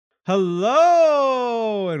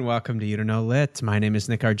Hello and welcome to You Don't Know Lit. My name is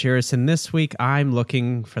Nick Argyris, and this week I'm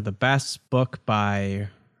looking for the best book by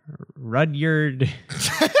Rudyard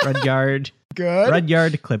Kipling. Good,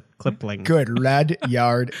 Rudyard Kipling. Good,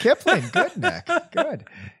 Nick. Good.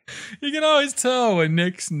 You can always tell when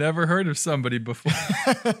Nick's never heard of somebody before.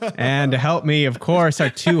 And to help me, of course, are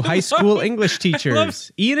two high school English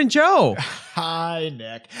teachers, Ian and Joe. Hi,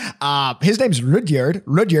 Nick. His name's Rudyard.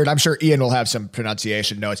 Rudyard, I'm sure Ian will have some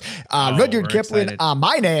pronunciation notes. Rudyard Kipling.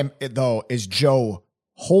 My name, though, is Joe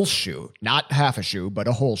Holshoe. Not half a shoe, but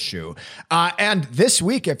a whole shoe. And this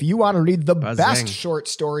week, if you want to read the best short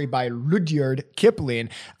story by Rudyard Kipling,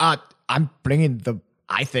 I'm bringing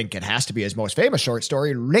I think it has to be his most famous short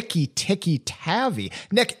story, Rikki Tikki Tavi.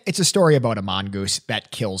 Nick, it's a story about a mongoose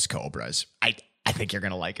that kills cobras. I think you're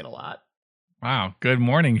going to like it a lot. Wow. Good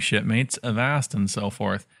morning, shipmates, avast and so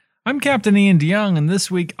forth. I'm Captain Ian DeYoung, and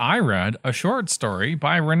this week I read a short story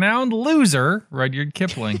by renowned loser, Rudyard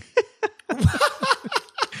Kipling.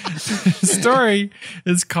 The story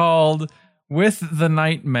is called With the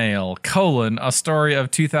Night Mail, a story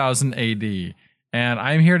of 2000 AD. And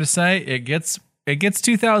I'm here to say it gets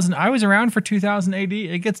 2000. I was around for 2000 AD.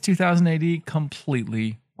 It gets 2000 AD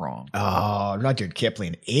completely wrong. Oh, Rudyard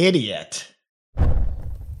Kipling, idiot.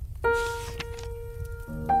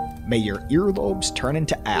 May your earlobes turn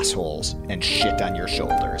into assholes and shit on your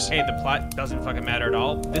shoulders. Hey, the plot doesn't fucking matter at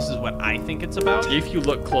all. This is what I think it's about. If you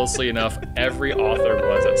look closely enough, every author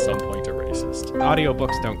was at some point a racist.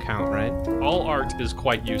 Audiobooks don't count, right? All art is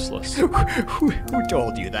quite useless. Who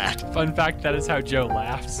told you that? Fun fact, that is how Joe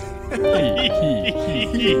laughs.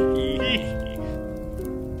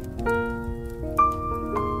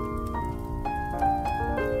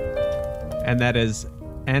 And that is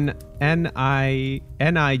NIGHTMAIL.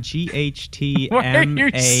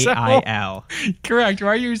 Correct. Why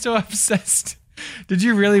are you so obsessed? Did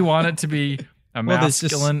you really want it to be a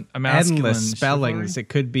masculine? Endless spellings. It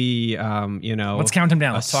could be, Let's count him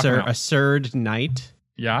down. Let's talk about a Surd Knight.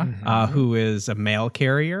 Yeah. Who is a mail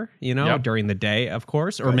carrier, during the day, of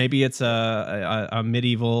course. Or maybe it's a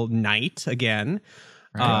medieval knight again.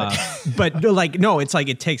 But no, it's like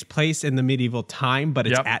it takes place in the medieval time, but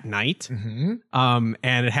it's at night. Mm-hmm.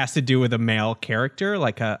 And it has to do with a male character,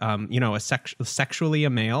 like sexually a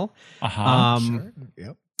male. Sure.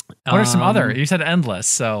 Yep. What are some other? You said endless,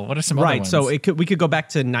 so what are some other ones? So we could go back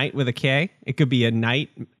to knight with a K. It could be a knight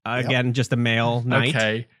again, just a male knight.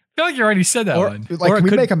 Okay. I feel like you already said that one. Like, can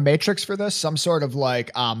we make a matrix for this? Some sort of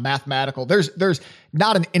mathematical. There's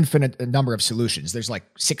not an infinite number of solutions. There's like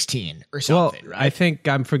 16 or something. Well, right? I think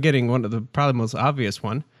I'm forgetting one of the probably most obvious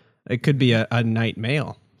one. It could be a knight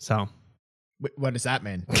male. So, what does that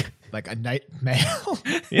mean? Like a knight male?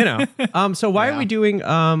 So why are we doing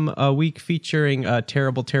a week featuring a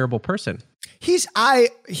terrible, terrible person? He's fine.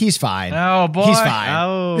 Oh boy. He's fine.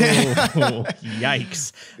 Oh,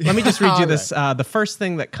 yikes. Let me just read you this. The first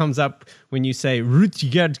thing that comes up when you say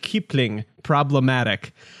Rudyard Kipling,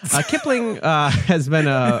 problematic. Kipling has been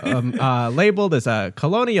labeled as a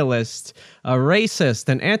colonialist, a racist,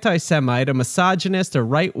 an anti-Semite, a misogynist, a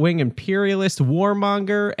right-wing imperialist,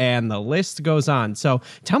 warmonger, and the list goes on. So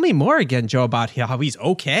tell me more again, Joe, about how he's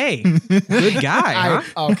okay. Good guy,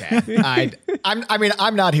 huh? Okay.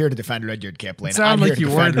 I'm not here to defend Rudyard Kipling. I'm here like to you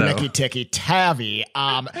defend were, though. Rikki Tikki Tavi.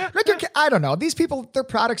 I don't know. These people, they're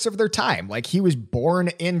products of their time. Like, he was born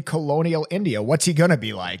in colonial India. What's he gonna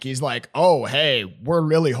be like? He's like, oh, hey, we're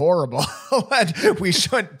really horrible and we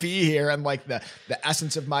shouldn't be here. And like the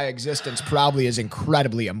essence of my existence probably is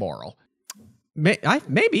incredibly immoral.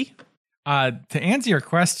 Maybe. To answer your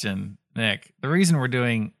question, Nick, the reason we're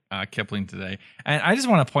doing Kipling today, and I just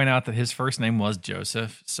want to point out that his first name was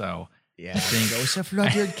Joseph, so yeah, Joseph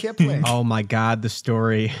Rudyard Kipling. Oh my God, the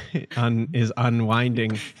story is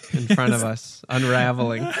unwinding in front of us,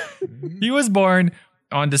 unraveling. He was born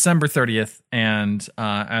on December 30th, and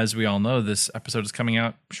as we all know, this episode is coming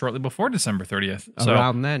out shortly before December 30th. So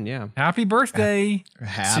around then, yeah. Happy birthday.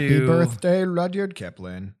 Happy birthday, Rudyard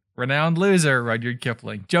Kipling. Renowned loser, Rudyard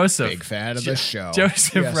Kipling. Joseph. Big fan of the show.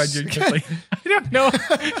 Joseph Rudyard Kipling. I don't know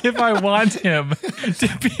if I want him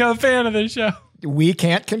to be a fan of the show. We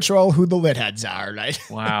can't control who the lit heads are, right?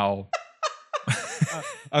 Wow.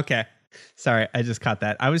 Okay. Sorry, I just caught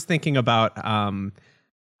that. I was thinking about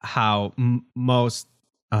how most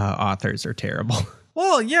authors are terrible.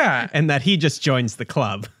 Well, yeah. And that he just joins the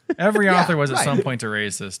club. Every author was at some point a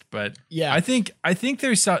racist, but yeah, I think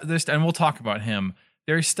there's and we'll talk about him.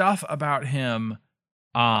 There's stuff about him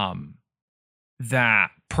that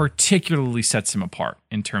particularly sets him apart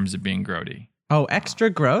in terms of being grody. Oh, extra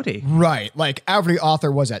grody. Right. Like every author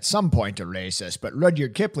was at some point a racist, but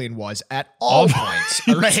Rudyard Kipling was at all points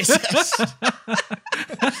a racist.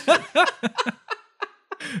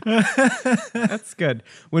 That's good.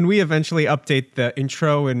 When we eventually update the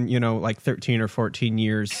intro in, like 13 or 14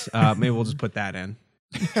 years, maybe we'll just put that in.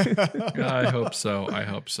 I hope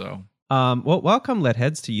so. Well, welcome, Lit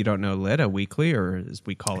Heads, to You Don't Know Lit, a weekly, or as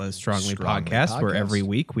we call it, a Strongly podcast, where every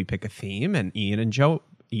week we pick a theme, and Ian and Joan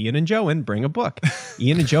bring a book.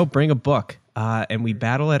 Ian and Joe bring a book, and we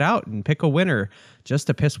battle it out and pick a winner just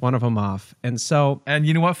to piss one of them off. And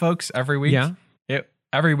you know what, folks? Every week, yeah.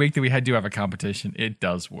 Every week that we do have a competition, it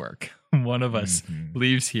does work. One of us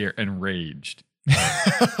leaves here enraged.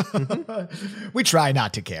 We try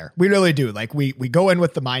not to care. We really do. Like we go in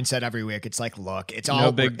with the mindset every week. It's like, look, it's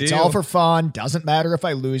all for fun. Doesn't matter if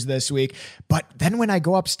I lose this week. But then when I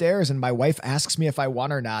go upstairs and my wife asks me if I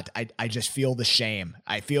won or not, I just feel the shame.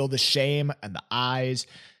 I feel the shame and the eyes.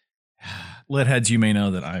 Lit Heads, you may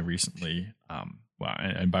know that I recently,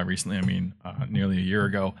 and by recently I mean nearly a year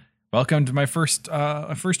ago, welcomed my first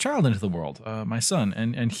child into the world, my son,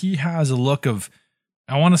 and he has a look of,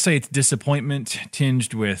 I want to say it's disappointment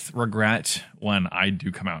tinged with regret when I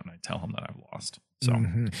do come out and I tell him that I've lost. So,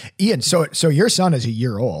 Ian, so your son is a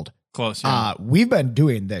year old. Close. Yeah. We've been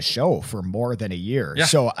doing this show for more than a year. Yeah.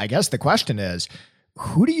 So I guess the question is,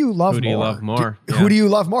 who do you love more? Who do you love more? Who do you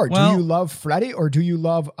love more? Well, do you love Freddie or do you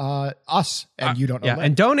love us? And you don't know. Yeah,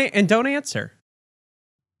 and don't answer.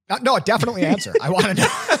 No, definitely answer. I want to know.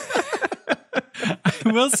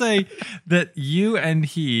 I will say that you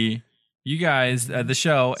guys, the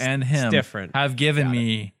show and him, different. have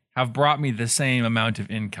brought me the same amount of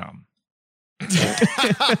income.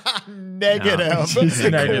 Negative.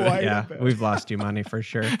 Negative. Yeah, we've lost you money for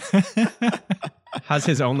sure. How's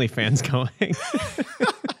his OnlyFans going?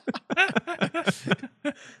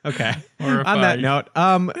 Okay. Horrifying. On that note,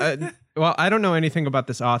 well, I don't know anything about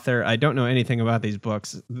this author. I don't know anything about these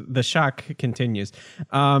books. The shock continues.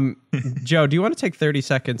 Joe, do you want to take 30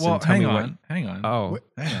 seconds and tell me what? Hang on. Oh,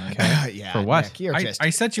 okay. Yeah, for what? Nick, I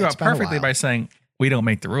set you up perfectly by saying we don't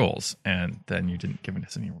make the rules, and then you didn't give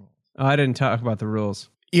us any rules. Oh, I didn't talk about the rules.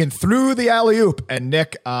 Ian threw the alley-oop, and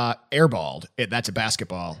Nick airballed. That's a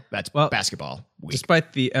basketball. Basketball week.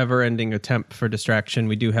 Despite the ever-ending attempt for distraction,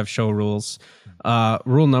 we do have show rules.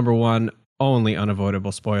 Rule number 1, only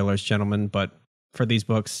unavoidable spoilers, gentlemen, but for these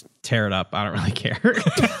books, tear it up. I don't really care.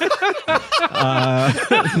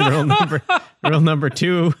 Rule number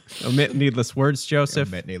 2, omit needless words, Joseph.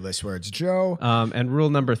 Omit needless words, Joe. And rule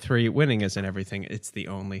number 3, winning isn't everything. It's the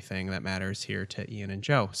only thing that matters here to Ian and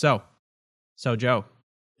Joe. So Joe.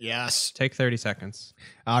 Yes. Take 30 seconds.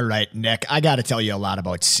 All right, Nick, I got to tell you a lot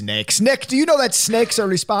about snakes. Nick, do you know that snakes are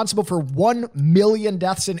responsible for 1 million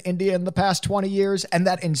deaths in India in the past 20 years? And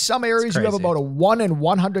that in some areas you have about a 1 in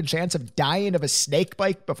 100 chance of dying of a snake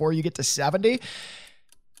bite before you get to 70?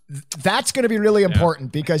 That's going to be really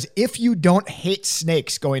important because if you don't hate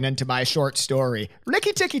snakes going into my short story,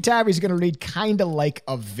 Ricky Tikki Tavi is going to read kind of like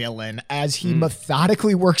a villain as he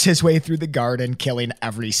methodically works his way through the garden, killing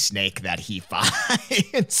every snake that he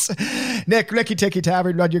finds. Nick, Ricky Tikki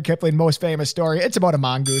Tavi, Rudyard Kipling, most famous story. It's about a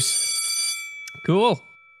mongoose. Cool.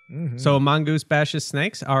 So a mongoose bashes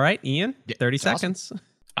snakes. All right, Ian, 30 seconds.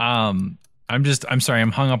 Awesome. I'm sorry.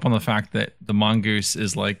 I'm hung up on the fact that the mongoose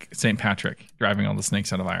is like St. Patrick driving all the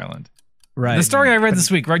snakes out of Ireland. Right. The story I read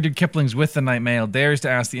this week, Rudyard Kipling's With the Night Mail, dares to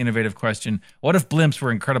ask the innovative question, what if blimps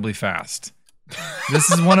were incredibly fast?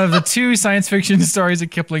 This is one of the 2 science fiction stories that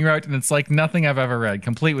Kipling wrote, and it's like nothing I've ever read,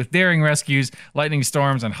 complete with daring rescues, lightning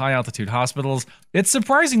storms, and high-altitude hospitals. It's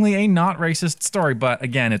surprisingly a not racist story, but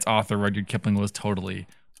again, its author, Rudyard Kipling, was totally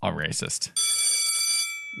a racist.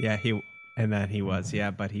 Yeah, he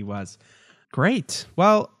was. Great.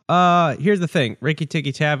 Well, here's the thing. Ricky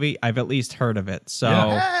Tikki Tavi, I've at least heard of it. So,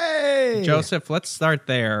 Hey! Joseph, let's start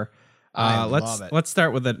there. love it. Let's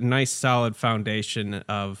start with a nice solid foundation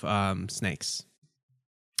of snakes.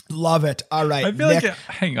 Love it. All right. I feel Nick. like,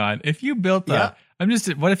 hang on. If you built what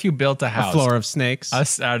if you built a house? A floor of snakes.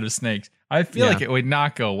 Us out of snakes. I feel like it would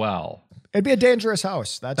not go well. It'd be a dangerous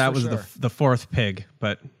house. That was the 4th pig,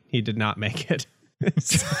 but he did not make it.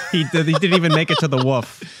 He didn't even make it to the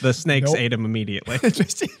wolf. The snakes ate him immediately.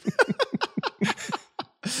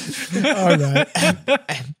 All right.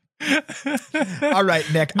 All right,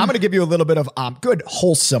 Nick, I'm going to give you a little bit of good,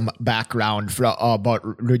 wholesome background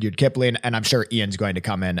about Rudyard Kipling, and I'm sure Ian's going to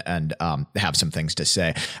come in and have some things to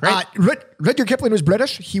say. Right. Rudyard Kipling was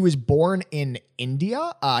British. He was born in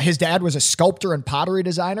India. His dad was a sculptor and pottery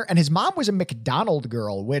designer, and his mom was a McDonald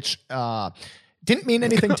girl, which Didn't mean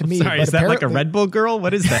anything to me. Sorry, but is that like a apparently- Red Bull girl?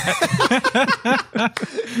 What is that?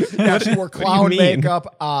 Yeah, she wore What do you clown mean?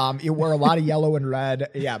 makeup. You wore a lot of yellow and red.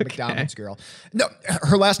 Yeah, McDonald's girl. No,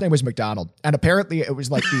 her last name was McDonald, and apparently it was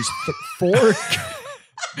like these four.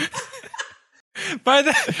 By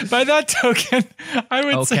that token, I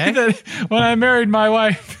would say Okay. that when I married my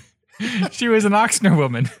wife, she was an Oxnard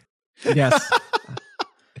woman. Yes.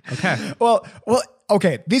 Okay. Well,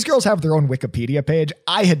 okay. These girls have their own Wikipedia page.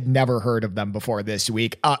 I had never heard of them before this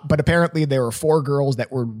week, but apparently there were four girls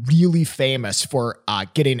that were really famous for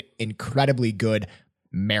getting incredibly good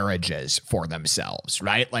marriages for themselves,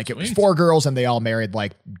 right? Like it was four girls and they all married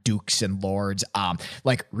like dukes and lords.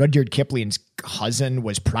 Like Rudyard Kipling's cousin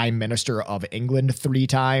was prime minister of England 3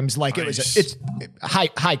 times. Like it's high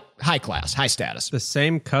class, high status. The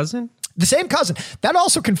same cousin? The same cousin. That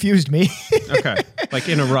also confused me. Okay. Like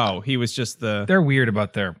in a row. He was just the. They're weird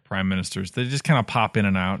about their prime ministers. They just kind of pop in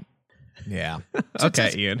and out. Yeah.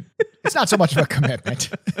 Okay, Ian. It's not so much of a commitment.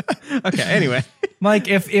 Okay. Anyway. Like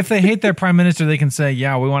if they hate their prime minister, they can say,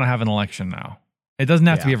 "Yeah, we want to have an election now." It doesn't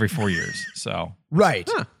have to be Yeah. every 4 years. So Right.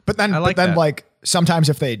 Huh. But then, I like that. like sometimes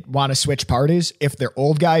if they want to switch parties, if their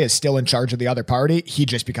old guy is still in charge of the other party, he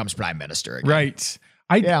just becomes prime minister again. right.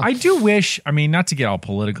 Yeah. I do wish. I mean, not to get all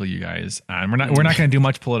political, you guys. And we're not going to do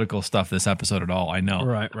much political stuff this episode at all. I know.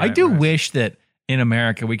 Right, I do wish that in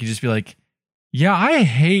America we could just be like, "Yeah, I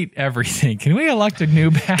hate everything. Can we elect a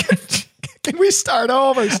new batch?" Can we start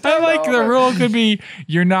over? I like the rule could be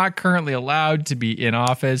you're not currently allowed to be in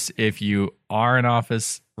office. If you are in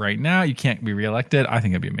office right now, you can't be reelected. I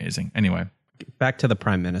think it'd be amazing. Anyway, Back to the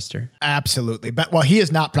prime minister. Absolutely. But he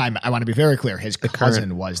is not prime. I want to be very clear. His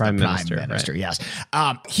cousin was prime the prime minister, minister. right. Yes.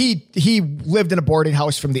 He lived in a boarding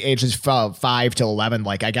house from the ages of 5 to 11.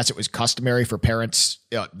 Like, I guess it was customary for parents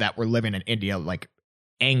that were living in India, like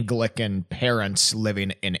Anglican parents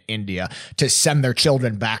living in India, to send their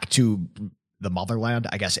children back to the motherland,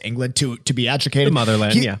 I guess England, to be educated. The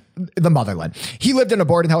motherland, yeah. The motherland. He lived in a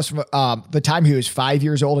boarding house from the time he was 5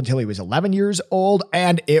 years old until he was 11 years old,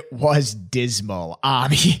 and it was dismal.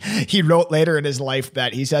 He wrote later in his life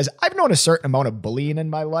that he says, "I've known a certain amount of bullying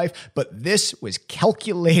in my life, but this was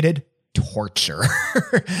calculated torture,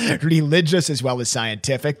 religious as well as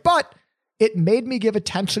scientific, but it made me give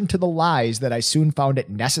attention to the lies that I soon found it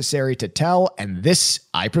necessary to tell, and this,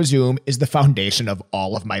 I presume, is the foundation of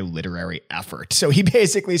all of my literary effort." So he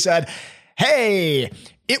basically said, hey,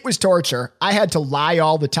 it was torture. I had to lie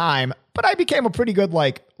all the time, but I became a pretty good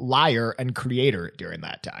liar and creator during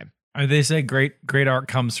that time. they say great art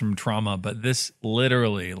comes from trauma, but this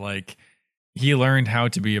literally, like, he learned how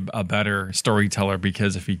to be a better storyteller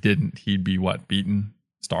because if he didn't, he'd be beaten,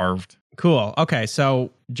 starved. Cool. Okay.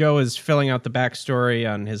 So Joe is filling out the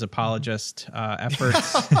backstory on his apologist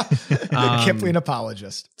efforts. Kipling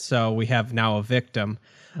apologist. So we have now a victim.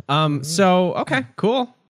 So, okay,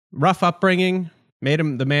 cool. Rough upbringing made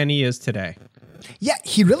him the man he is today. Yeah,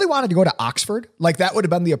 he really wanted to go to Oxford. Like, that would have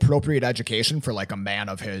been the appropriate education for like a man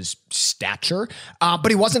of his stature. But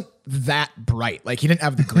he wasn't that bright. Like, he didn't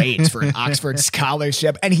have the grades for an Oxford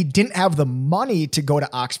scholarship, and he didn't have the money to go to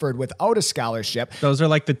Oxford without a scholarship. Those are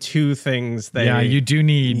like the two things that You do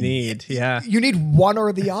need. Yeah. You need one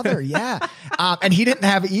or the other. Yeah. And he didn't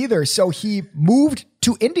have either. So he moved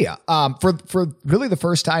to India for really the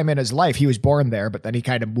first time in his life. He was born there, but then he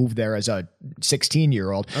kind of moved there as a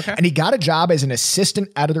 16-year-old. Okay. And he got a job as an assistant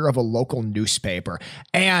editor of a local newspaper.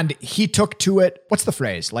 And he took to it, what's the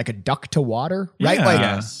phrase? Like a duck to water, right? Yeah. Like,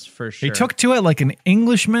 Yes, for sure. He took to it like an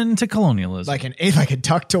Englishman to colonialism. like a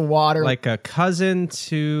duck to water. like a cousin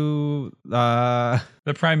to the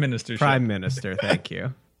prime minister. prime minister. Thank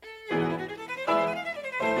you.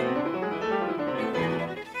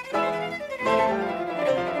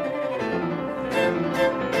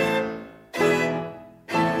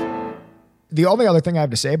 The only other thing I have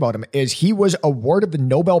to say about him is he was awarded the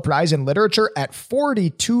Nobel Prize in Literature at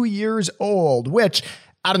 42 years old, which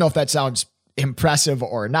I don't know if that sounds impressive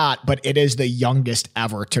or not, but it is the youngest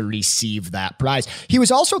ever to receive that prize. He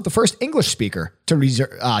was also the first English speaker to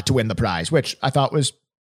win the prize, which I thought was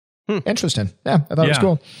interesting. Yeah, I thought it was Yeah.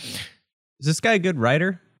 cool. Is this guy a good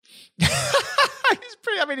writer? He's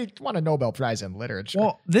pretty, I mean, he won a Nobel Prize in Literature.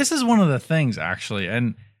 Well, this is one of the things actually,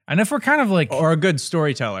 and if we're kind of like, Or a good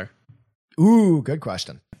storyteller? Ooh, good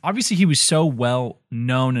question. obviously he was so well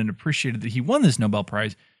known and appreciated that he won this Nobel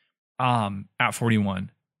Prize at 41,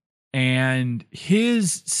 and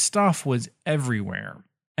his stuff was everywhere.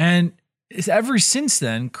 And ever since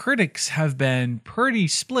then, critics have been pretty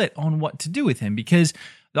split on what to do with him, because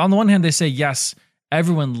on the one hand, they say, yes,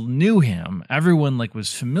 everyone knew him. Everyone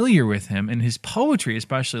was familiar with him, and his poetry,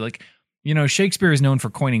 especially, Shakespeare is known for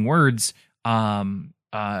coining words.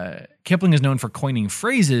 Kipling is known for coining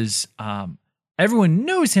phrases. Everyone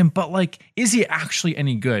knows him, but like, is he actually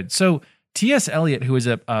any good? So T.S. Eliot, who is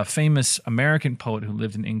a famous American poet who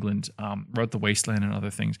lived in England, wrote The Wasteland and other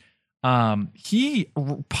things. He's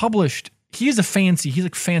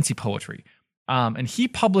like fancy poetry. And he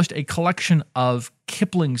published a collection of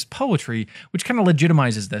Kipling's poetry, which kind of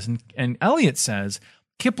legitimizes this. And Eliot says,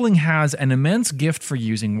 Kipling has an immense gift for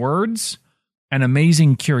using words, an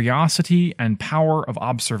amazing curiosity and power of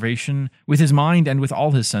observation with his mind and with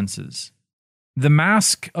all his senses. The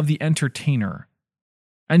mask of the entertainer.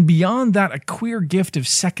 And beyond that, a queer gift of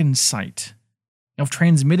second sight, of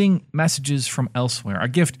transmitting messages from elsewhere, a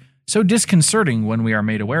gift so disconcerting when we are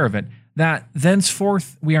made aware of it, that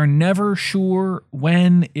thenceforth we are never sure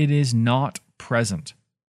when it is not present.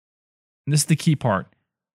 And this is the key part.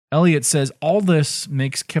 Eliot says, all this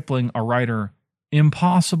makes Kipling a writer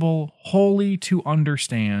impossible wholly to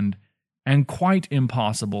understand and quite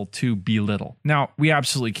impossible to belittle. Now, we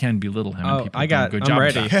absolutely can belittle him. Oh, I'm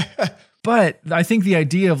ready. But I think the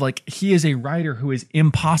idea of like he is a writer who is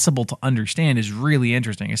impossible to understand is really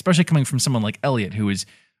interesting, especially coming from someone like Eliot, who is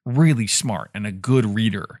really smart and a good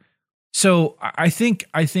reader. So I think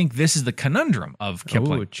this is the conundrum of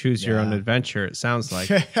Kipling. Ooh, choose your own adventure. It sounds like.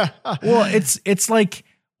 Well, it's like,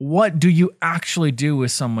 what do you actually do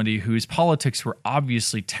with somebody whose politics were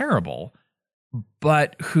obviously terrible,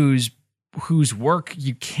 but whose work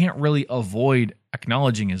you can't really avoid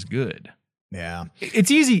acknowledging as good? Yeah.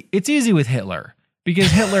 It's easy with Hitler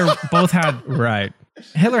because Hitler both had right.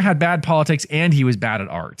 Hitler had bad politics and he was bad at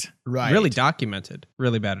art. Right. Really documented.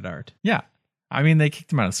 Really bad at art. Yeah. I mean, they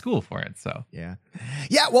kicked him out of school for it. So yeah.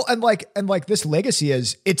 Well, and like this legacy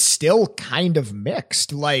it's still kind of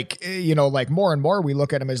mixed. Like, you know, like more and more we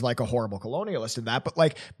look at him as like a horrible colonialist and that, but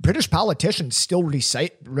like British politicians still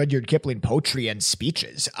recite Rudyard Kipling poetry and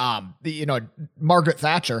speeches. Margaret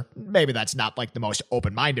Thatcher, maybe that's not like the most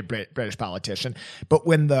open-minded British politician, but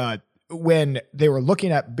when they were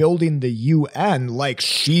looking at building the UN, like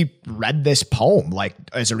she read this poem, like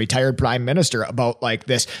as a retired prime minister, about like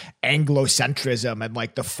this Anglocentrism and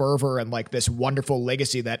like the fervor and like this wonderful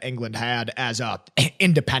legacy that England had as a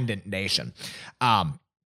independent nation.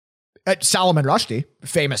 Salman Rushdie,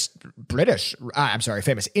 famous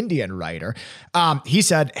Indian writer, he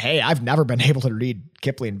said, "Hey, I've never been able to read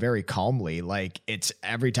Kipling very calmly. Like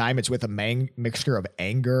every time it's with a mixture of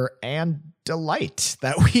anger and delight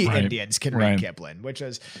that we Indians can read Kipling," which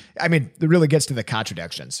is, I mean, it really gets to the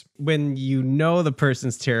contradictions. When you know the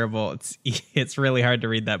person's terrible, it's really hard to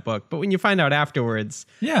read that book. But when you find out afterwards,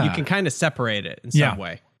 you can kind of separate it in some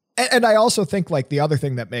way. And I also think like the other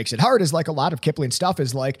thing that makes it hard is like a lot of Kipling stuff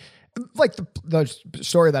is like the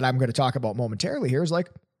story that I'm going to talk about momentarily here is like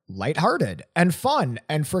lighthearted and fun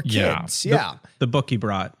and for kids. Yeah. The book he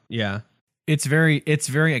brought. Yeah. It's very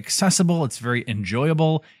accessible. It's very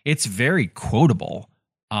enjoyable. It's very quotable.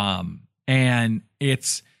 And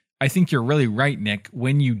I think you're really right, Nick.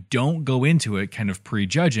 When you don't go into it kind of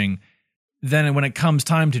prejudging, then when it comes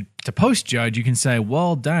time to post judge, you can say,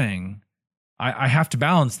 well, dang, I have to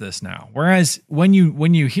balance this now. Whereas when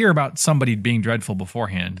you hear about somebody being dreadful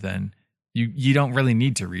beforehand, then you don't really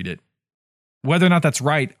need to read it. Whether or not that's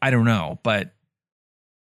right, I don't know. But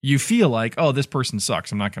you feel like, oh, this person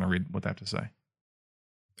sucks. I'm not going to read what they have to say.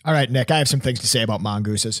 All right, Nick, I have some things to say about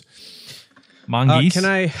mongooses. Mongoose? Can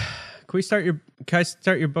I start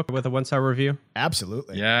your book with a 1-star review?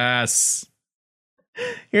 Absolutely. Yes.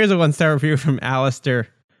 Here's a 1-star review from Alistair.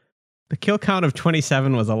 The kill count of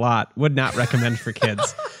 27 was a lot. Would not recommend for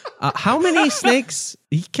kids. How many snakes?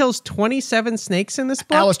 He kills 27 snakes in this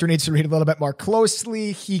book? Alistair needs to read a little bit more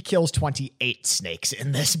closely. He kills 28 snakes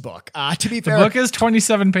in this book. To be fair, the book is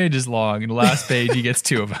 27 pages long, and the last page he gets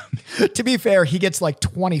 2 of them. To be fair, he gets like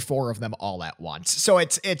 24 of them all at once. So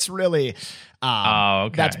it's really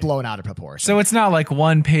that's blown out of proportion. So it's not like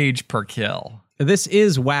 1 page per kill. This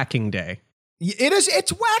is whacking day. It is.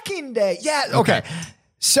 It's whacking day. Yeah. Okay.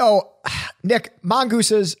 So, Nick,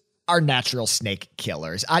 mongooses are natural snake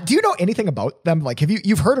killers. Do you know anything about them? Like,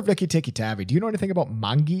 you've heard of Rikki Tikki Tavi? Do you know anything about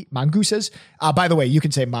mongooses? By the way, you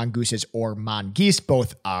can say mongooses or mongoose.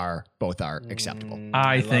 Both are acceptable.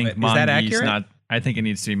 I think mongoose. Is that accurate? I think it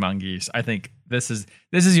needs to be mongoose. I think this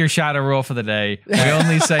is your shadow rule for the day. We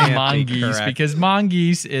only say mongoose because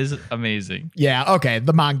mongoose is amazing. Yeah. Okay.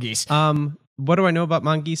 The mongoose. What do I know about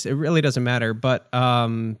mongoose? It really doesn't matter, but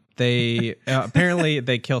they apparently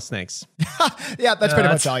they kill snakes. Yeah, that's pretty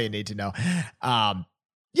much all you need to know.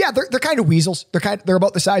 Yeah, they're kind of weasels. They're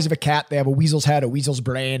about the size of a cat. They have a weasel's head, a weasel's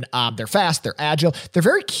brain. They're fast. They're agile. They're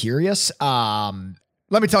very curious. Let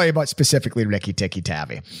me tell you about specifically Rikki Tikki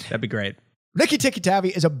Tavi. That'd be great. Rikki Tikki Tavi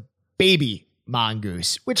is a baby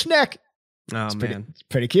mongoose, which Nick, Oh, it's man.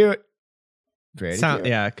 pretty cute. Pretty cute.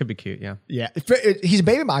 Yeah, it could be cute. Yeah. Yeah, he's a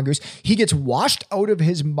baby mongoose. He gets washed out of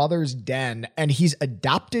his mother's den and he's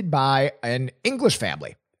adopted by an English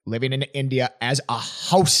family living in India as a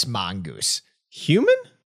house mongoose. Human?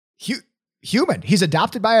 Human. He's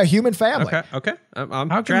adopted by a human family. Okay. I'm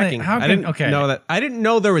How can tracking. they- I didn't know that. I didn't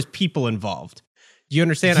know there was people involved. Do you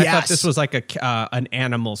understand? I thought Yes. this was like an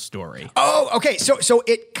animal story. Oh, okay. So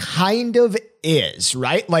it kind of is,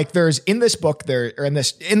 right? Like there's in this book in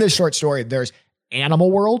this short story, there's animal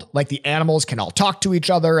world, like the animals can all talk to each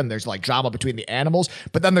other and there's like drama between the animals,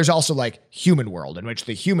 but then there's also like human world in which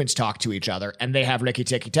the humans talk to each other and they have Rikki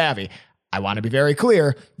Tikki Tavi. I want to be very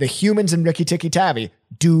clear, the humans in Rikki Tikki Tavi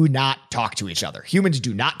do not talk to each other. Humans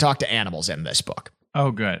do not talk to animals in this book.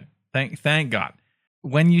 Oh, good. Thank God.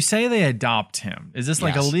 When you say they adopt him, is this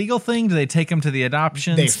like a Yes. legal thing? Do they take him to the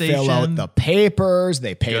adoption They station? fill out the papers,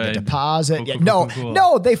 they pay the Good. deposit. Cool.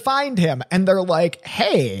 No, they find him and they're like,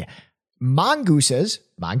 hey, mongeese,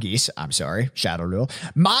 shadow rule.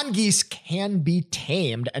 Mongeese can be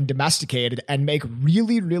tamed and domesticated and make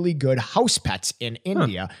really, really good house pets in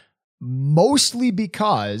India, mostly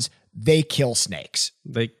because they kill snakes.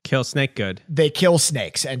 They kill snake good. They kill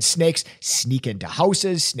snakes, and snakes sneak into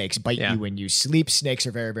houses. Snakes bite Yeah. you when you sleep. Snakes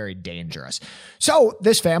are very, very dangerous. So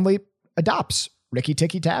this family adopts Rikki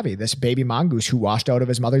Tikki Tavi, this baby mongoose who washed out of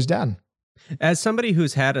his mother's den. As somebody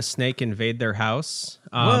who's had a snake invade their house,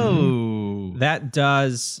 Whoa. that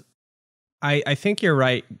does. I think you're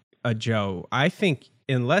right, Joe. I think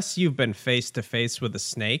unless you've been face to face with a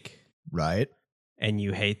snake Right? and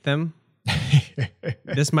you hate them,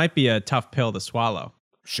 this might be a tough pill to swallow.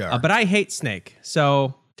 Sure. But I hate snake.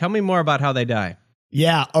 So tell me more about how they die.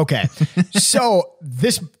 Yeah, okay. So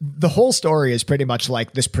the whole story is pretty much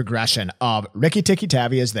like this progression of Rikki Tikki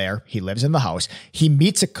Tavi is there. He lives in the house. He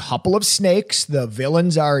meets a couple of snakes. The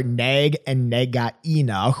villains are Nag and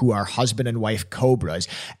Nagaina, who are husband and wife cobras,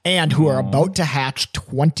 and who are about to hatch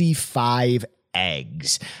 25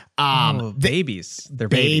 eggs. Babies. They're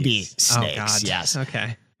baby babies. snakes, Oh, God. yes.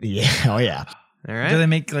 Okay. Yeah, oh yeah. All right. Do they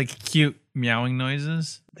make like cute meowing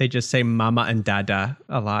noises? They just say mama and dada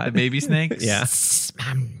a lot. The baby snakes? Yeah.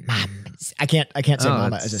 Mom. I can't say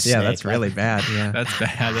mama as a snake. Yeah, that's really bad. Yeah. That's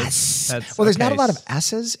bad. That's Well, there's not a okay. lot of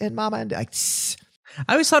S's in mama and like.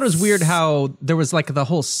 I always thought it was weird how there was like the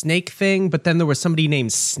whole snake thing, but then there was somebody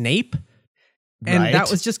named Snape. And Right. that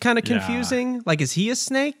was just kind of Yeah. confusing. Like, is he a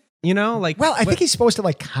snake? You know, like, Well, I think he's supposed to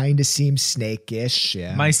like kind of seem snake-ish.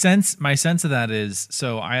 Yeah. My sense of that is,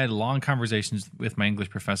 so I had long conversations with my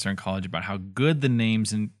English professor in college about how good the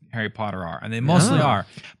names in Harry Potter are, and they mostly Oh. are.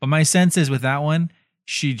 But my sense is with that one,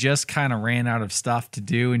 she just kind of ran out of stuff to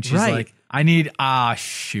do, and she's Right. like, I need Yeah.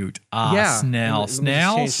 snail, Let me just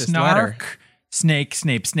snail, change this letter. snark, snake,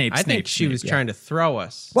 Snape. I think she was trying to throw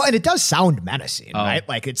us. Well, and it does sound menacing, Oh. right?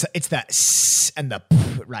 Like it's the s and the p,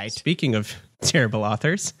 right? Speaking of terrible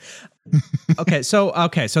authors.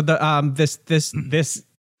 So the this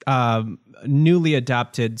newly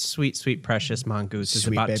adopted sweet precious mongoose is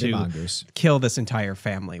Sweet about baby to mongoose. kill this entire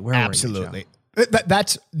family. Where were you, Joe? Absolutely.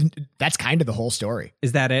 That's kind of the whole story.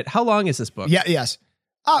 Is that it? How long is this book? Yeah. Yes.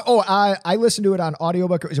 I listened to it on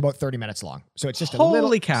audiobook. It was about 30 minutes long. So it's just a little.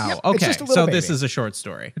 Holy cow. Yep, Okay. it's just a little So baby. this is a short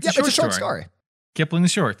story. It's a short story. Kipling the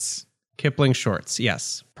shorts. Kipling shorts.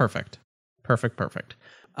 Yes. Perfect.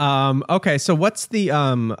 Okay. So what's the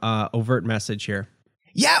overt message here?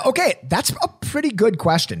 Yeah, okay. That's a pretty good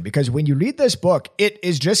question because when you read this book, it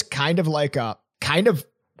is just kind of like a kind of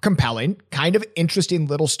compelling, kind of interesting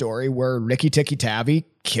little story where Rikki Tikki Tavi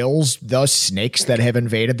kills the snakes that have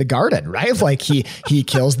invaded the garden, right? Like he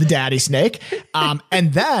kills the daddy snake.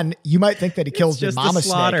 And then you might think that he kills the Just mama a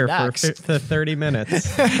slaughter snake next. for 30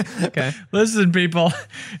 minutes. Okay. Listen, people,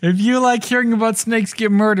 if you like hearing about snakes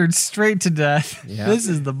get murdered straight to death, this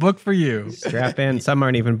is the book for you. Strap in. Some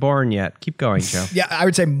aren't even born yet. Keep going, Joe. Yeah, I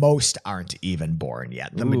would say most aren't even born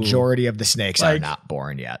yet. The majority of the snakes are Like- not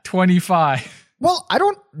born yet. 25. Well, I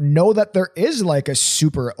don't know that there is like a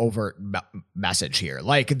super overt message here.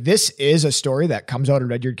 Like this is a story that comes out of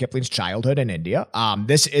Rudyard Kipling's childhood in India.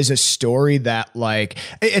 This is a story that like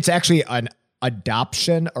it's actually an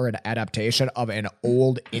adoption or an adaptation of an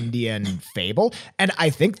old Indian fable. And I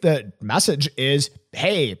think the message is,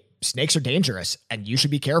 hey, snakes are dangerous and you should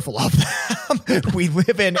be careful of them. We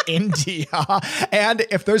live in India. And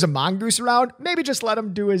if there's a mongoose around, maybe just let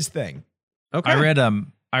him do his thing. Okay.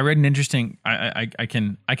 I read an interesting. I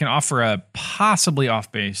can offer a possibly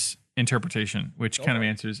off base interpretation, which kind of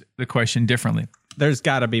answers the question differently. There's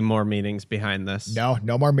got to be more meanings behind this. No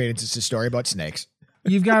more meanings. It's a story about snakes.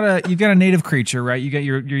 you've got a native creature, right? You got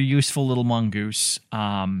your useful little mongoose,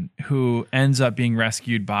 who ends up being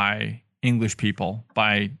rescued by English people,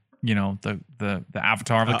 by the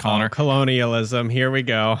avatar of the colonizer. Colonialism. Here we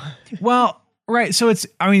go. Well, right. So it's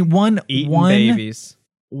Eating babies.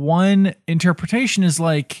 One interpretation is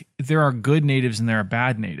like there are good natives and there are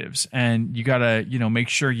bad natives, and you gotta make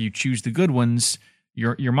sure you choose the good ones,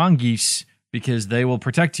 your mongoose, because they will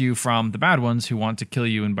protect you from the bad ones who want to kill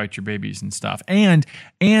you and bite your babies and stuff, and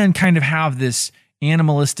kind of have this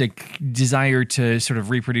animalistic desire to sort of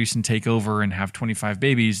reproduce and take over and have 25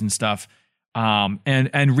 babies and stuff, and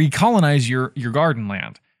recolonize your garden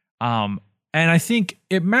land. And I think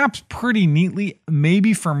it maps pretty neatly,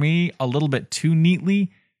 maybe for me a little bit too neatly.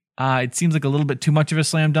 It seems like a little bit too much of a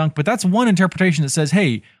slam dunk, but that's one interpretation that says,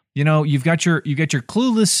 hey, you've got your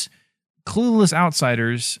clueless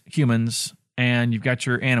outsiders, humans, and you've got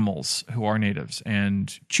your animals who are natives,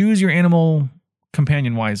 and choose your animal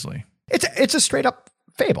companion wisely. It's a straight up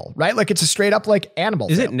fable, right? Like it's a straight up like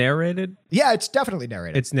animal. Is fable. it narrated? Yeah, it's definitely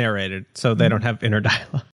narrated. It's narrated, so they don't have inner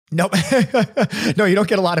dialogue. Nope. No, you don't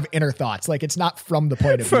get a lot of inner thoughts. Like it's not from the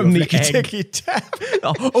point of view From of the Nicky egg. Ticky Tapp.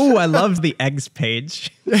 Oh, I love the eggs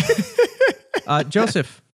page.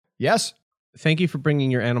 Joseph, Yes. thank you for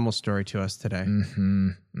bringing your animal story to us today. Mm-hmm.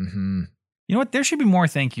 Mm-hmm. You know what? There should be more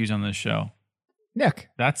thank yous on this show. Nick.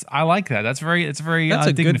 I like that. It's very That's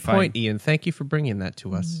a dignified. good point, Ian. Thank you for bringing that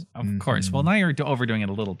to us. Of course. Well, now you're overdoing it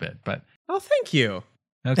a little bit, but Oh, thank you.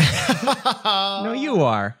 okay. No, you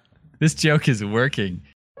are. This joke is working.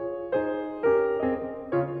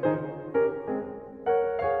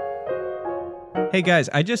 Hey guys,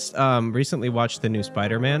 I just recently watched the new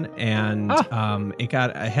Spider-Man, and it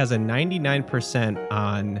has a 99%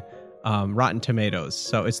 on Rotten Tomatoes,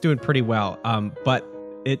 so it's doing pretty well. But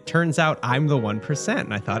it turns out I'm the 1%,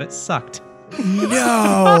 and I thought it sucked.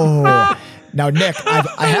 No. Now, Nick,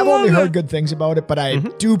 I have only heard good things about it, but I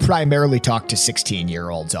do primarily talk to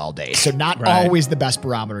 16-year-olds all day, so not Right. always the best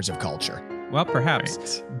barometers of culture. Well, perhaps.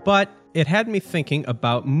 Right. But it had me thinking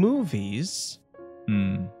about movies.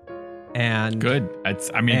 And Good. It's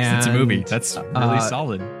a movie. That's really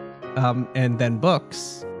solid. And then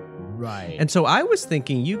books. Right. And so I was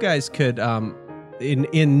thinking you guys could,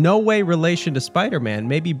 in no way relation to Spider-Man,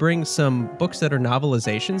 maybe bring some books that are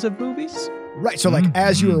novelizations of movies. Right. So, like,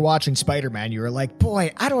 as you were watching Spider-Man, you were like,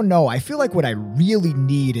 boy, I don't know. I feel like what I really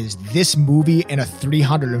need is this movie in a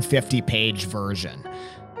 350-page version.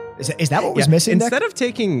 Is that what was missing, Nick? Instead of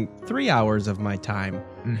taking 3 hours of my time,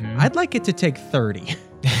 I'd like it to take 30.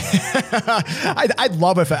 I'd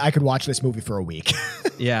love if I could watch this movie for a week.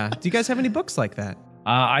 Yeah. Do you guys have any books like that?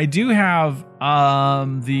 I do have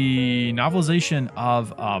the novelization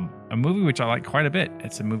of a movie which I like quite a bit.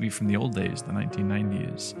 It's a movie from the old days, the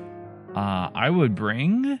 1990s. I would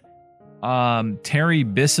bring Terry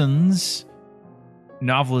Bisson's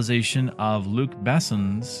novelization of Luc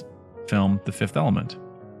Besson's film, The Fifth Element.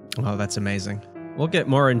 Oh, that's amazing. We'll get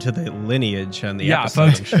more into the lineage on the Yeah, episode,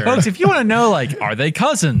 folks, I'm sure. folks, if you want to know, like, are they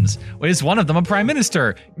cousins? Or is one of them a prime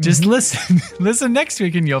minister? Just listen next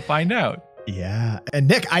week and you'll find out. Yeah. And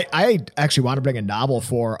Nick, I actually want to bring a novel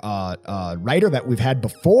for a writer that we've had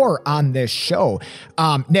before on this show.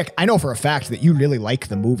 Nick, I know for a fact that you really like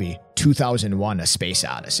the movie 2001: A Space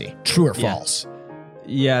Odyssey. True or false?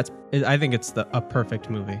 Yeah, I think it's a perfect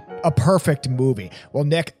movie. A perfect movie. Well,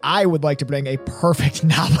 Nick, I would like to bring a perfect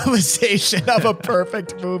novelization of a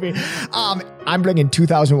perfect movie. I'm bringing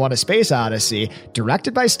 2001: A Space Odyssey,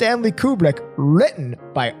 directed by Stanley Kubrick, written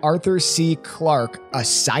by Arthur C. Clarke, a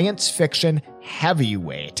science fiction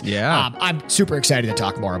heavyweight. Yeah. I'm super excited to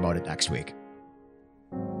talk more about it next week.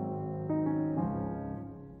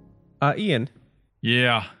 Ian,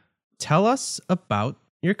 Yeah. tell us about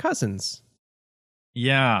your cousins.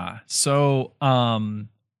 Yeah. So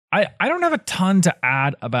I don't have a ton to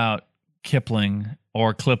add about Kipling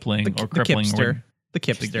or Clipling or Crippling. The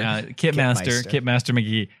Kipster.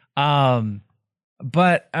 Kitmaster McGee.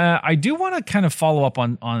 But I do want to kind of follow up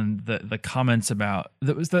on the comments about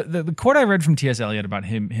that was the quote I read from T.S. Eliot about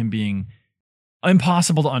him being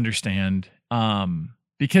impossible to understand.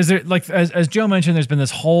 Because there, like as Joe mentioned, there's been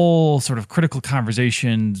this whole sort of critical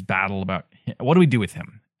conversations battle about what do we do with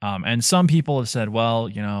him. And some people have said, well,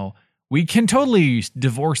 we can totally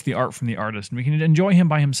divorce the art from the artist and we can enjoy him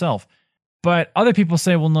by himself. But other people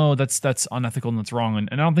say, well, no, that's unethical and that's wrong. And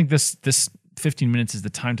I don't think this 15 minutes is the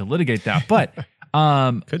time to litigate that. But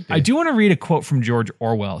I do want to read a quote from George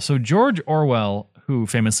Orwell. So George Orwell, who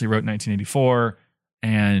famously wrote 1984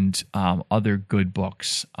 and other good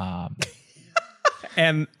books.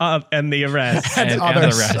 And the arrest. and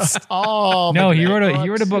the rest. Oh No, he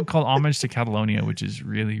wrote a book called Homage to Catalonia, which is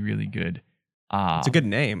really, really good. It's a good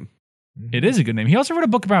name. It is a good name. He also wrote a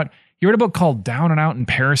book called Down and Out in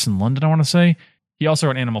Paris and London, I want to say. He also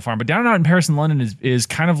wrote Animal Farm, but Down and Out in Paris and London is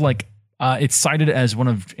kind of like, it's cited as one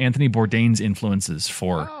of Anthony Bourdain's influences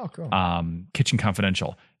for Kitchen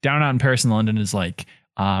Confidential. Down and Out in Paris and London is like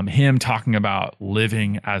him talking about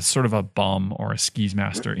living as sort of a bum or a skis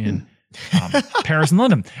master in Paris and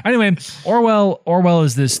London. Anyway, Orwell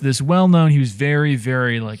is this well-known. He was very,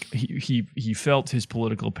 very like he felt his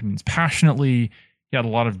political opinions passionately. He had a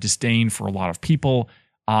lot of disdain for a lot of people.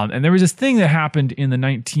 And there was this thing that happened in the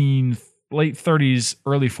late 30s,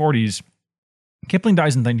 early 40s. Kipling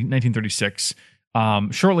dies in 1936,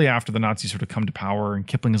 shortly after the Nazis sort of come to power. And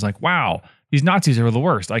Kipling is like, wow, these Nazis are the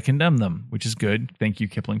worst. I condemn them, which is good. Thank you,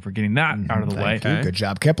 Kipling, for getting that out of the way. Okay. Good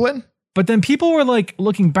job, Kipling. But then people were like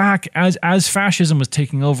looking back as fascism was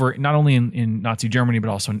taking over, not only in Nazi Germany, but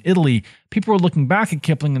also in Italy. People were looking back at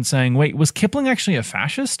Kipling and saying, wait, was Kipling actually a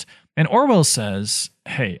fascist? And Orwell says,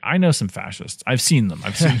 hey, I know some fascists. I've seen them.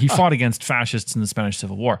 He fought against fascists in the Spanish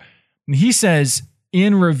Civil War. And he says,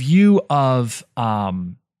 in review of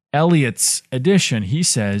Eliot's edition, he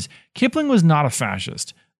says, Kipling was not a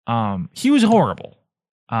fascist. He was horrible.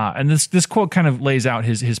 And this quote kind of lays out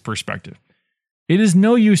his perspective. It is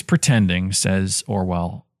no use pretending, says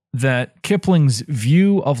Orwell, that Kipling's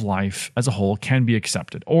view of life as a whole can be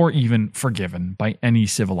accepted or even forgiven by any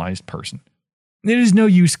civilized person. It is no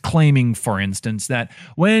use claiming, for instance, that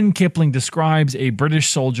when Kipling describes a British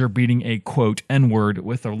soldier beating a, quote, N-word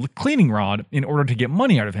with a cleaning rod in order to get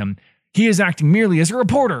money out of him, he is acting merely as a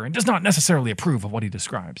reporter and does not necessarily approve of what he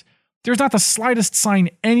describes. There's not the slightest sign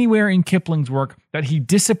anywhere in Kipling's work that he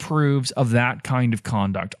disapproves of that kind of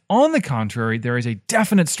conduct. On the contrary, there is a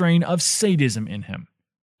definite strain of sadism in him,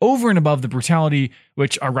 over and above the brutality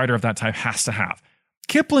which a writer of that type has to have.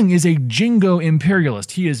 Kipling is a jingo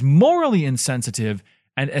imperialist. He is morally insensitive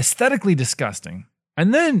and aesthetically disgusting.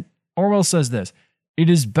 And then Orwell says this, it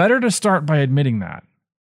is better to start by admitting that,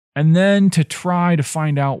 and then to try to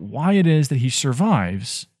find out why it is that he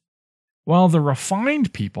survives, while the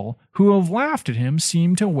refined people who have laughed at him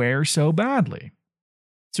seem to wear so badly.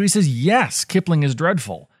 So he says, yes, Kipling is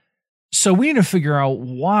dreadful. So we need to figure out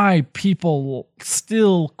why people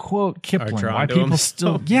still quote Kipling. Why people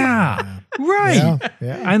still, right.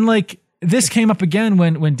 Yeah. And like this came up again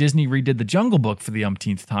when Disney redid the Jungle Book for the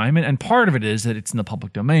umpteenth time. And part of it is that it's in the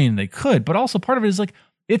public domain. They could, but also part of it is like,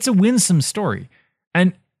 it's a winsome story.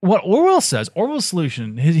 And what Orwell says, Orwell's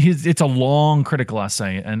solution, it's a long critical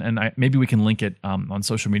essay. And maybe we can link it on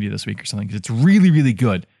social media this week or something, because it's really, really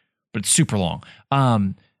good, but it's super long.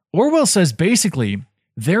 Orwell says basically,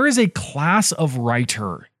 there is a class of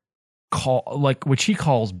writer which he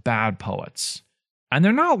calls bad poets. And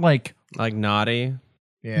they're not like naughty.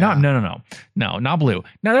 Yeah. No, not blue.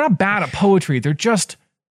 Now they're not bad at poetry.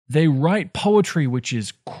 They write poetry which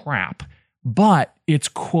is crap, but it's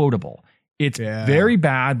quotable. It's very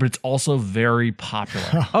bad, but it's also very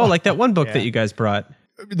popular. Oh, like that one book that you guys brought.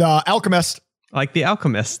 The Alchemist. Like The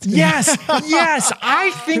Alchemist. Yes.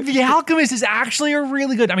 I think The Alchemist is actually a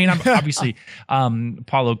really good. I mean, obviously,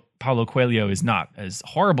 Paulo Coelho is not as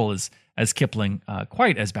horrible as Kipling,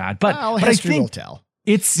 quite as bad. But history will tell.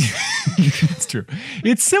 It's it's true.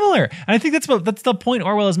 It's similar, and I think that's the point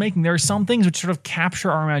Orwell is making. There are some things which sort of capture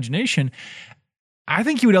our imagination. I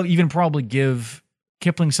think he would even probably give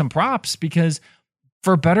Kipling some props, because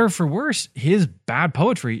for better or for worse, his bad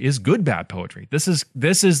poetry is good bad poetry. This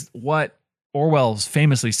is what Orwell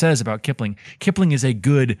famously says about Kipling. Kipling is a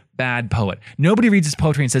good, bad poet. Nobody reads his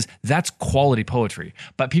poetry and says, that's quality poetry.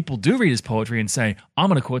 But people do read his poetry and say, I'm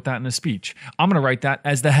going to quote that in a speech. I'm going to write that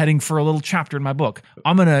as the heading for a little chapter in my book.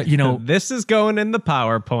 I'm going to, This is going in the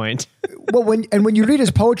PowerPoint. Well, when you read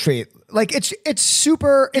his poetry, like it's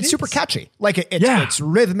super catchy. Like it's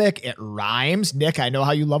rhythmic. It rhymes. Nick, I know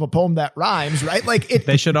how you love a poem that rhymes, right? Like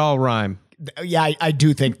they should all rhyme. Yeah, I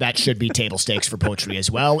do think that should be table stakes for poetry as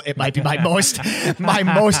well. It might be my most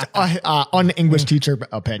un-English teacher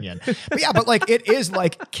opinion. But like it is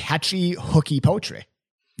like catchy, hooky poetry.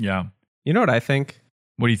 Yeah. You know what I think?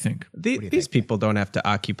 What do you think? These people don't have to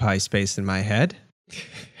occupy space in my head.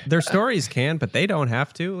 Their stories can, but they don't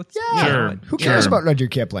have to. Sure. Who cares about Rudyard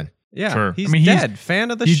Kipling? Yeah, sure. He's dead. Fan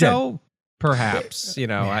of the show? Dead. Perhaps, we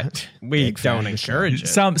don't encourage it.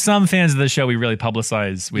 Some fans of the show we really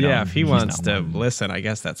publicize. If he wants to listen, I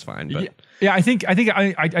guess that's fine. But I think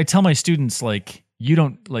I tell my students, like, you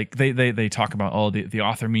don't, like, they talk about, the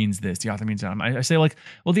author means this, the author means that. I say, like,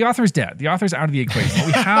 well, the author's dead. The author's out of the equation. What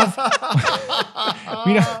we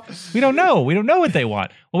have, we don't know. We don't know what they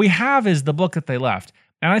want. What we have is the book that they left.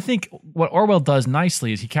 And I think what Orwell does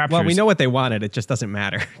nicely is he captures... Well, we know what they wanted. It just doesn't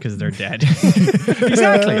matter because they're dead.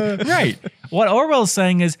 Exactly. Right. what Orwell's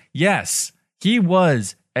saying is, yes, he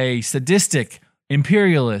was a sadistic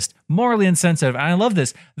imperialist, morally insensitive. And I love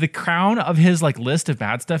this. The crown of his like list of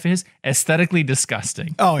bad stuff is aesthetically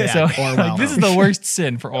disgusting. Oh, yeah. So Orwell. like, this is the worst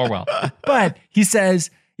sin for Orwell. But he says,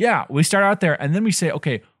 yeah, we start out there and then we say,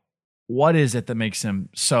 okay, what is it that makes him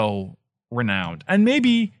so renowned? And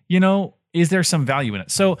maybe, is there some value in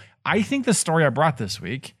it? So I think the story I brought this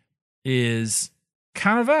week is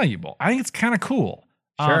kind of valuable. I think it's kind of cool.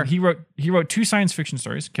 Sure. He wrote 2 science fiction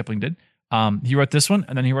stories, Kipling did. He wrote this one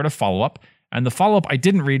and then he wrote a follow-up. And the follow-up I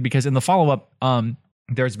didn't read because in the follow-up,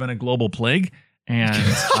 there's been a global plague and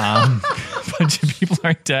a bunch of people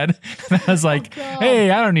are dead. And I was like,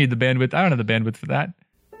 hey, I don't need the bandwidth. I don't have the bandwidth for that.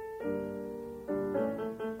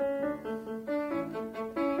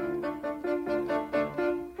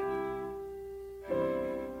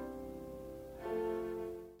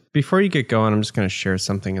 Before you get going, I'm just going to share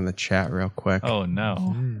something in the chat real quick. Oh,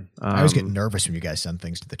 no. I always get nervous when you guys send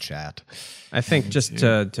things to the chat. I think just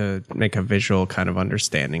to make a visual kind of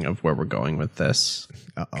understanding of where we're going with this.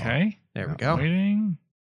 Uh-oh. Okay. There we go. Waiting.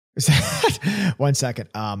 1 second.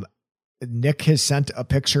 Nick has sent a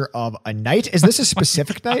picture of a knight. Is this a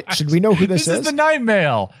specific knight? Should we know who this is? This is the night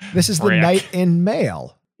mail. This is the Frick. knight in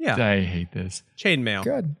mail. Yeah. I hate this. Chainmail.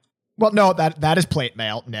 Good. Well, no, that is plate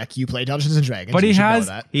mail, Nick. You play Dungeons and Dragons. But you he should know has,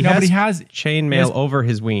 that. He no, has but he has, chainmail has- over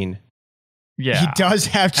his ween. yeah. He does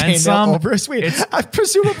have And chainmail over his weed. it's-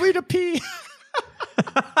 Presumably to pee.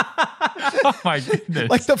 Oh my goodness.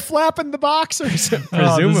 Like the flap in the boxers. Oh, this is the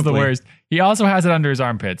Presumably. worst. He also has it under his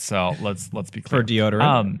armpits, so let's be clear. For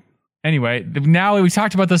deodorant. Anyway, now we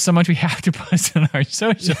talked about this so much we have to post in our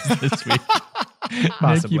socials this week. Nick,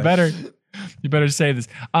 Possibly. you better say this.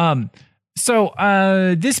 So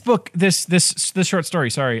this book, this short story,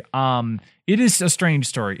 sorry. It is a strange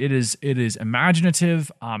story. It is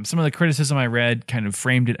imaginative. Some of the criticism I read kind of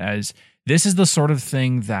framed it as this is the sort of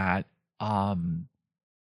thing that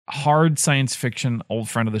hard science fiction, old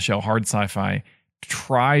friend of the show, hard sci-fi,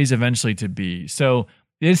 tries eventually to be. So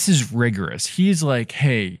this is rigorous. He's like,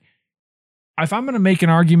 hey, if I'm going to make an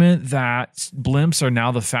argument that blimps are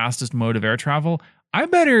now the fastest mode of air travel, I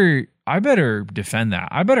better defend that.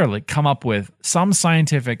 I better like come up with some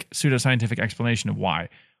pseudoscientific explanation of why.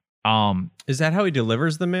 Is that how he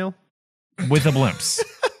delivers the mail? With the blimps.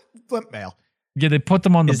 Blimp mail. Yeah, they put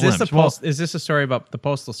them on the Is blimps. this is this a story about the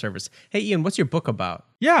Postal Service? Hey, Ian, what's your book about?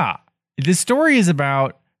 Yeah. The story is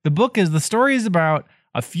about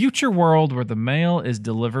a future world where the mail is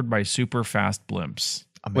delivered by super fast blimps.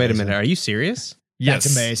 Amazing. Wait a minute. Are you serious? Yes.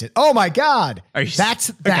 That's amazing. Oh my God. Are you?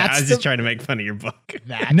 That's Okay, I was the, just trying to make fun of your book.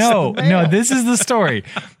 that's No, the mail. this is the story.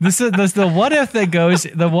 This is the what if that goes.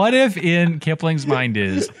 The what if in Kipling's mind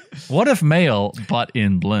is what if mail, but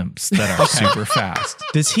in blimps that are super fast.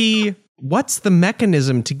 What's the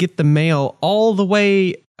mechanism to get the mail all the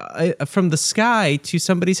way from the sky to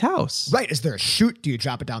somebody's house? Right. Is there a chute? Do you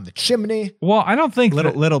drop it down the chimney? Well, I don't think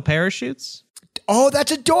Little parachutes? Oh,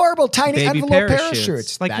 that's adorable. Tiny Baby envelope parachutes.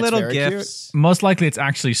 parachutes. Like That's little very gifts. most likely it's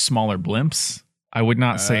actually smaller blimps. I would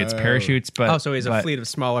not say it's parachutes, but Oh, so he's a but- fleet of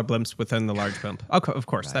smaller blimps within the large blimp. Okay, of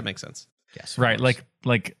course, that makes sense. Cute. Yes. of right, course.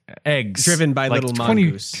 like eggs Driven by like little 20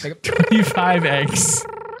 mongoose. 25 eggs.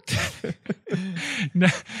 no,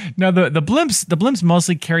 the blimps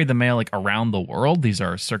mostly carry the mail like around the world. These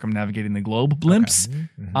are circumnavigating the globe blimps.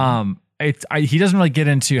 He doesn't really get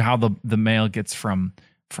into how the mail gets from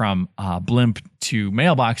blimp to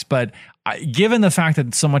mailbox, but given the fact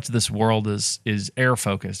that so much of this world is air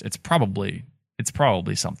focused, it's probably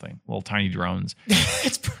something. Little tiny drones.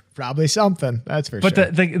 It's probably something. That's for But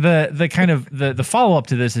sure. the kind of the follow up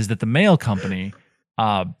to this is that the mail company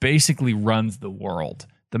basically runs the world.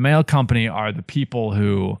 The mail company are the people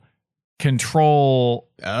who control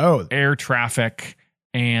air traffic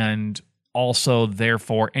and also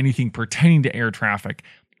therefore anything pertaining to air traffic.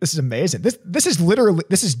 This is amazing. This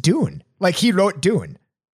is Dune. Like he wrote Dune.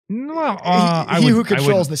 No, He who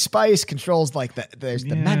controls the spice controls like there's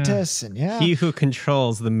the Yeah. mantis and He who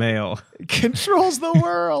controls the mail controls the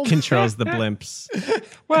world. controls the blimps.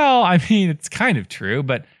 Well, I mean, it's kind of true,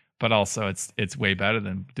 but also it's way better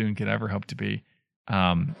than Dune could ever hope to be.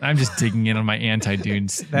 I'm just digging in on my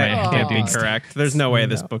anti-Dunes. That can't be Oh. correct. There's no way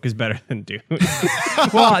this book is better than Dune.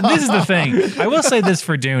 Well, this is the thing. I will say this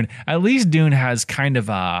for Dune. At least Dune has kind of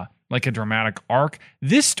like a dramatic arc.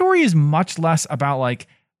 This story is much less about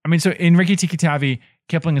so in Rikki Tikki Tavi,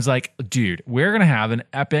 Kipling is like, dude, we're gonna have an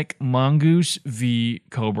epic Mongoose v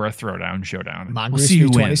Cobra showdown. Mongoose we'll see who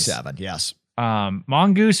wins. 27. Yes.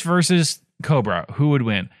 Mongoose versus Cobra, who would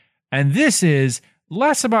win? And this is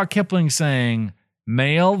less about Kipling saying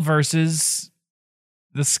male versus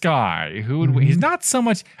the sky. Who would win? He's not so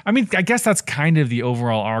much. I mean, I guess that's kind of the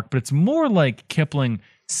overall arc, but it's more like Kipling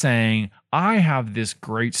saying, "I have this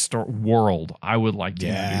great world I would like to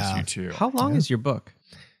introduce you to." How long is your book?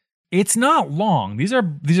 It's not long. These are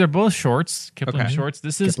both shorts, Kipling shorts.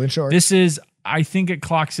 This is I think it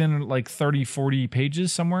clocks in at like 30, 40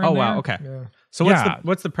 pages somewhere. Oh, in wow. there. Okay. Yeah. So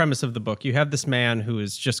what's the premise of the book? You have this man who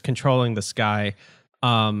is just controlling the sky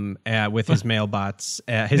with his mailbots,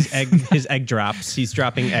 his egg drops. He's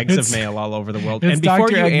dropping eggs of mail all over the world. And before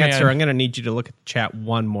Dr. you Eggman. answer, I'm going to need you to look at the chat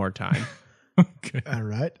one more time. Okay. All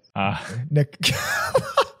right. Nick.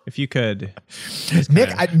 If you could.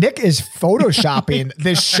 Nick is photoshopping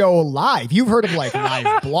this show live. You've heard of like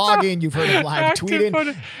live blogging. You've heard of live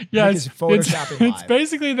tweeting. Yes, Nick is photoshopping live. It's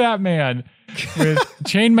basically that man with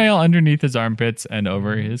chainmail underneath his armpits and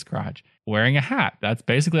over his crotch, wearing a hat. That's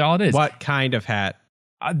basically all it is. What kind of hat?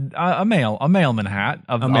 A mailman hat.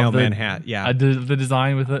 A mailman hat, yeah. The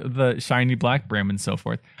design with the shiny black brim and so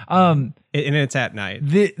forth. And it's at night.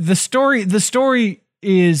 The story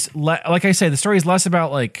is like I say, the story is less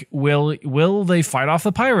about like will they fight off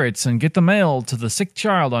the pirates and get the mail to the sick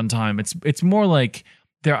child on time. It's more like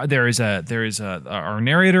there is our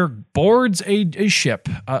narrator boards a ship,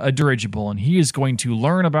 a dirigible, and he is going to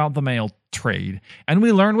learn about the mail trade, and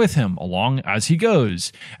we learn with him along as he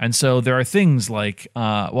goes. And so there are things like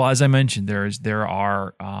as I mentioned, there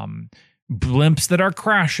are blimps that are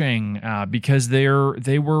crashing because they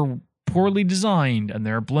were poorly designed, and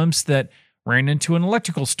there are blimps that ran into an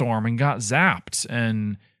electrical storm and got zapped.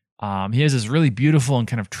 And he has this really beautiful and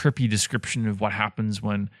kind of trippy description of what happens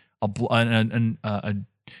when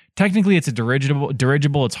technically it's a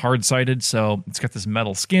dirigible. It's hard-sided, so it's got this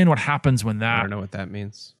metal skin. What happens when that? I don't know what that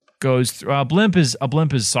means. Goes through a blimp is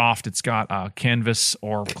soft. It's got canvas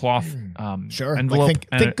or cloth envelope, like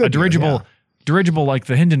think and a dirigible like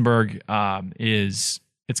the Hindenburg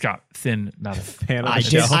it's got thin metal.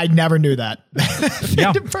 I never knew that.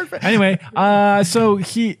 Yeah. Anyway, so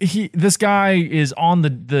this guy is on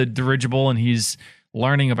the dirigible, and he's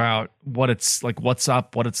learning about what it's like, what's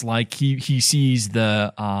up, what it's like. He sees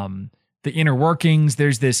the inner workings.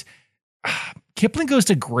 There's this. Kipling goes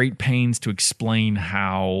to great pains to explain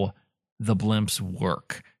how the blimps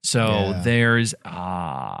work. So there's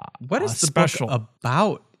what is the special book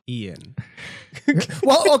about, Ian?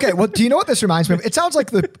 Well, okay. Well, do you know what this reminds me of? It sounds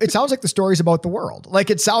like the stories about the world. Like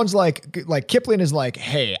it sounds like Kipling is like,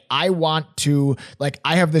 hey, I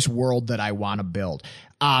have this world that I want to build.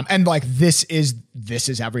 And like this is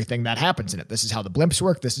everything that happens in it. This is how the blimps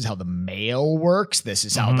work. This is how the mail works. This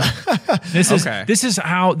is how this is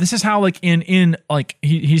how like in like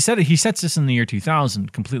he said it. He sets this in the year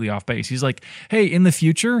 2000, completely off base. He's like, hey, in the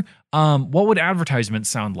future, what would advertisements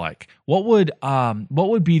sound like? What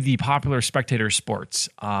would be the popular spectator sports?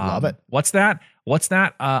 Love it. What's that?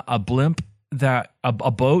 A blimp. That a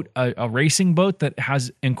boat, a racing boat that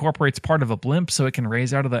incorporates part of a blimp so it can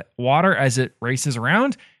raise out of the water as it races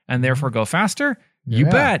around and therefore go faster. You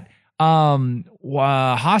bet.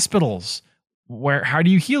 Hospitals, how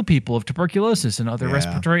do you heal people of tuberculosis and other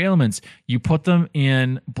respiratory ailments? You put them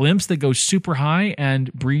in blimps that go super high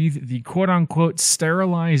and breathe the quote unquote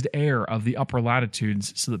sterilized air of the upper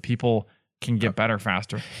latitudes so that people can get better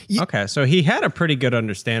faster. Okay, so he had a pretty good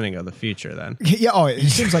understanding of the future then. Yeah, it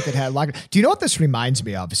seems like it had a lot. Do you know what this reminds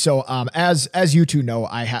me of? So, as you two know,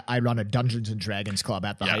 I run a Dungeons and Dragons club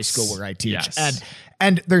at the high school where I teach,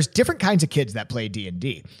 and there's different kinds of kids that play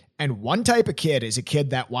D&D. And one type of kid is a kid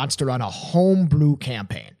that wants to run a homebrew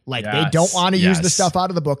campaign. Like they don't want to use the stuff out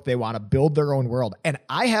of the book; they want to build their own world. And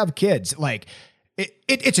I have kids like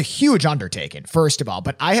it's a huge undertaking, first of all,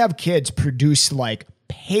 but I have kids produce like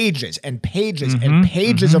pages and pages and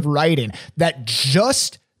pages of writing that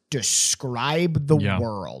just describe the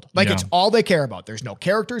world. Like it's all they care about. There's no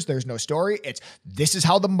characters. There's no story. This is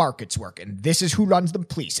how the markets work. And this is who runs the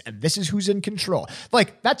police. And this is who's in control.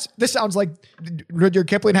 Like this sounds like Rudyard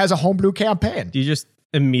Kipling has a homebrew campaign. Do you just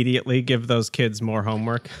immediately give those kids more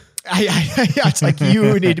homework? It's like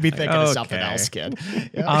you need to be thinking of something else, kid.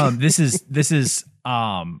 Yeah. This is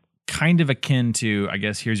kind of akin to, I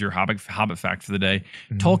guess, here's your Hobbit fact for the day.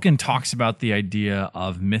 Tolkien talks about the idea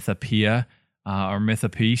of mythopoeia or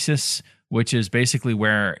mythopoesis, which is basically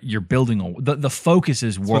where you're building the focus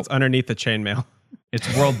is what's underneath the chainmail.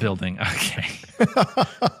 It's world building. Okay.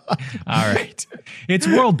 All right. It's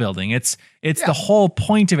world building. It's the whole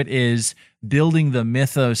point of it is building the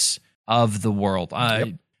mythos of the world.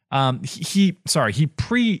 He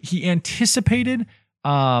anticipated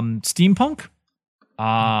steampunk.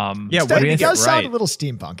 It does sound a little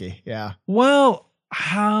steampunky. Yeah. Well,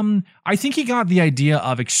 I think he got the idea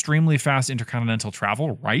of extremely fast intercontinental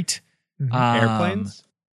travel right. Airplanes?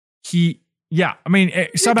 I mean,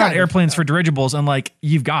 sub out airplanes for dirigibles, and like,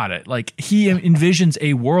 you've got it. Like, he envisions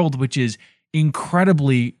a world which is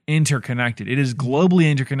incredibly interconnected. It is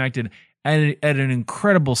globally interconnected at an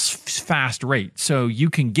incredible fast rate. So you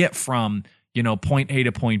can get from, point A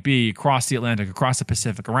to point B across the Atlantic, across the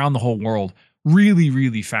Pacific, around the whole world really,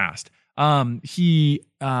 really fast. He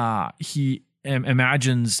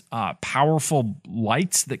imagines powerful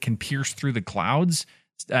lights that can pierce through the clouds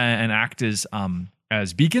and act as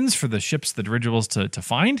beacons for the ships, the dirigibles to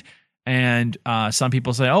find. And some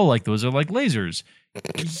people say, oh, like those are like lasers.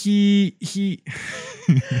 He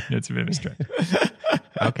it's a bit of a stretch.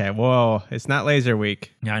 Okay, whoa, it's not laser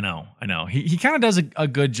week. Yeah, I know. He kind of does a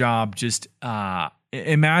good job just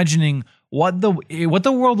imagining what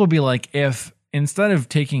the world will be like if, instead of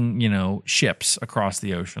taking, ships across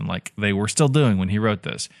the ocean like they were still doing when he wrote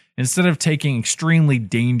this, instead of taking extremely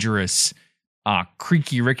dangerous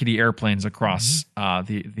creaky, rickety airplanes across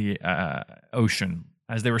the ocean,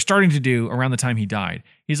 as they were starting to do around the time he died.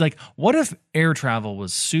 He's like, what if air travel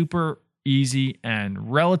was super easy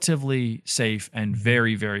and relatively safe and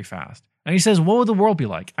very, very fast? And he says, what would the world be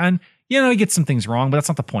like? And, he gets some things wrong, but that's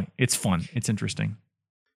not the point. It's fun. It's interesting.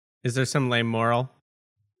 Is there some lame moral?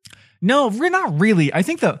 No, we're not really. I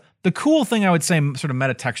think the cool thing I would say sort of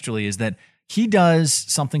metatextually is that he does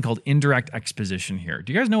something called indirect exposition here.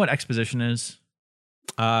 Do you guys know what exposition is?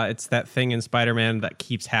 It's that thing in Spider-Man that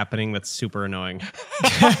keeps happening that's super annoying.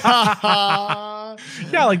 Yeah,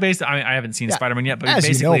 like basically, I haven't seen Spider-Man yet, but as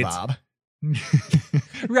basically, Bob.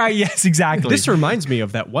 Right? Yes, exactly. This reminds me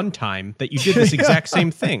of that one time that you did this exact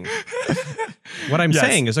same thing. What I'm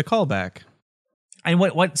saying is a callback. And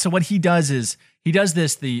what he does is he does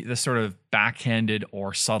this the sort of backhanded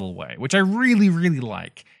or subtle way, which I really, really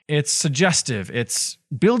like. It's suggestive. It's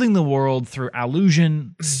building the world through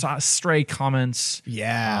allusion, stray comments.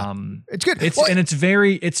 Yeah, it's good.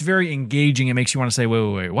 It's very engaging. It makes you want to say,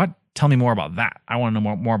 wait, what? Tell me more about that. I want to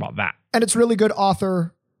know more about that. And it's really good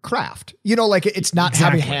author craft. Like it's not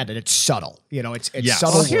heavy-handed. It's subtle. It's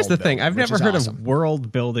subtle. Well, here's the thing. I've never heard of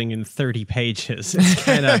world building in 30 pages. It's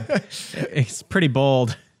kind of it's pretty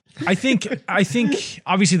bold. I think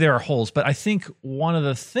obviously there are holes, but I think one of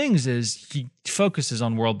the things is he focuses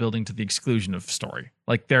on world building to the exclusion of story.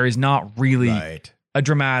 Like, there is not really a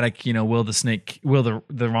dramatic, will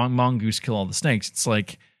the wrong mongoose kill all the snakes? It's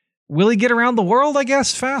like, will he get around the world, I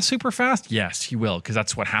guess, super fast? Yes, he will, because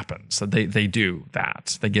that's what happens. So they do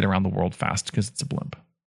that. They get around the world fast because it's a blimp.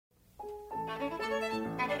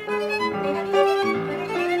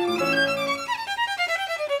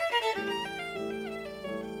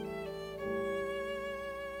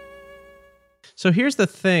 So here's the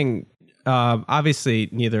thing. Obviously,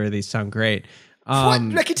 neither of these sound great. What?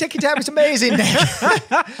 Ricky Tikki Tavi is amazing.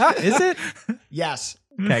 Is it? Yes.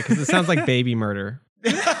 Okay, because it sounds like baby murder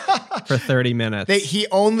for 30 minutes. He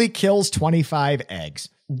only kills 25 eggs.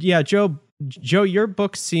 Yeah, Joe, your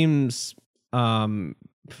book seems fine.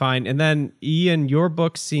 And then Ian, your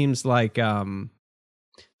book seems like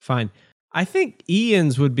fine. I think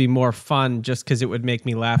Ian's would be more fun just because it would make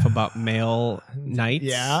me laugh about male knights.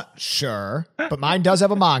 Yeah, sure. But mine does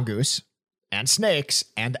have a mongoose and snakes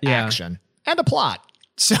and action and a plot.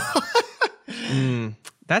 So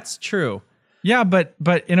that's true. Yeah, but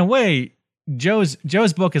in a way, Joe's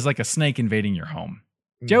book is like a snake invading your home.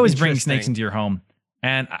 Joe is bringing snakes into your home,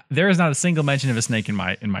 and there is not a single mention of a snake in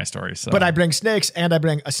my story. So, but I bring snakes and I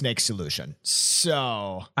bring a snake solution.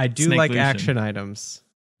 So I do snake like solution. action items.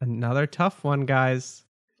 Another tough one, guys.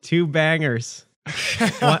 2 bangers.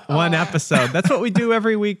 one episode. That's what we do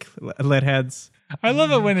every week, Litheads. I love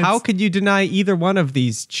it when it's... How could you deny either one of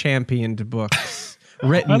these championed books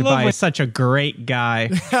written by such a great guy?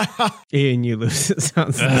 Ian, you lose. It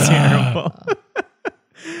sounds terrible.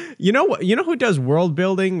 You know who does world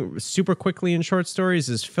building super quickly in short stories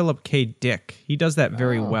is Philip K. Dick. He does that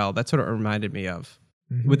very well. That's what it reminded me of.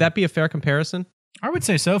 Mm-hmm. Would that be a fair comparison? I would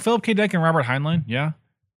say so. Philip K. Dick and Robert Heinlein. Yeah.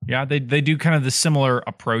 Yeah, they do kind of the similar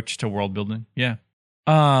approach to world building. Yeah.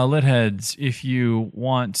 Litheads, if you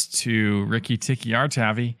want to Ricky Tikki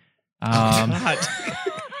Artavi,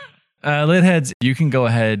 Litheads, you can go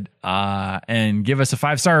ahead and give us a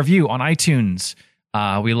 5-star review on iTunes.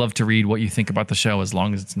 We love to read what you think about the show as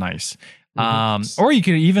long as it's nice. Or you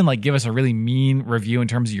could even give us a really mean review in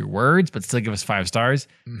terms of your words, but still give us 5 stars.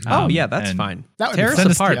 That's fine. That would tear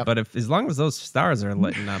us apart, but as long as those stars are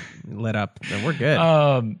lit up, then we're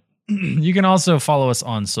good. You can also follow us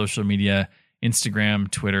on social media, Instagram,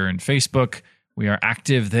 Twitter, and Facebook. We are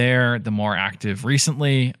active there. The more active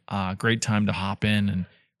recently. Great time to hop in and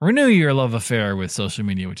renew your love affair with social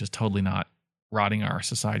media, which is totally not rotting our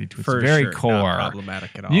society to its For very sure, core. not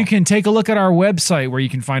problematic at all. You can take a look at our website where you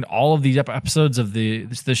can find all of these episodes of the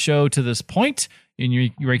show to this point, and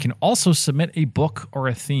you can also submit a book or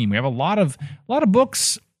a theme. We have a lot of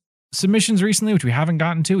books submissions recently, which we haven't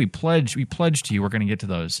gotten to. We pledged to you we're going to get to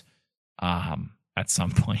those at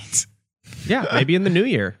some point. Yeah, maybe in the new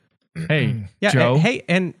year. Hey, Yeah, Joe. hey,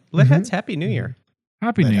 and Litheads, Happy New Year.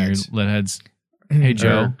 Happy New Year, Litheads. Hey,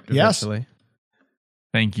 Joe. Yes. Eventually.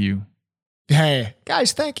 Thank you. Hey,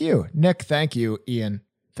 guys, thank you. Nick, thank you. Ian,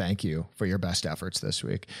 thank you for your best efforts this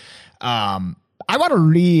week. I want to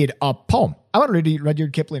read a poem. I want to read a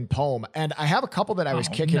Rudyard Kipling poem, and I have a couple that I was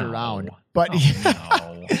kicking around. But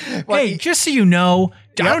Hey, just so you know,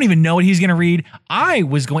 I don't even know what he's going to read.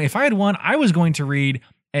 If I had one, I was going to read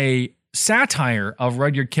a satire of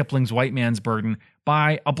Rudyard Kipling's White Man's Burden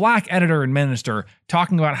by a black editor and minister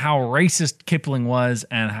talking about how racist Kipling was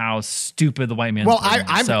and how stupid the White Man's Burden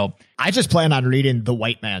was. I just plan on reading The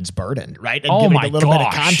White Man's Burden, right? And Oh giving my a little bit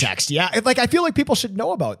of gosh. context. Yeah. I feel like people should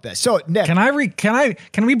know about this. So Nick,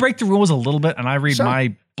 Can we break the rules a little bit and I read Sure.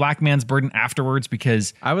 my Black Man's Burden afterwards,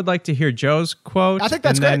 because I would like to hear Joe's quote I think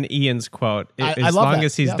that's and then Ian's quote. I As love long that.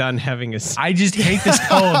 as he's Yeah. done having his. I just hate this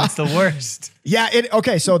poem. It's the worst. yeah.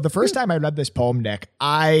 Okay. So the first time I read this poem, Nick,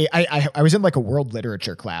 I was in like a world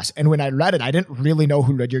literature class. And when I read it, I didn't really know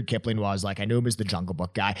who Rudyard Kipling was. Like I knew him as the Jungle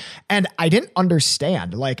Book guy. And I didn't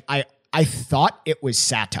understand. Like I thought it was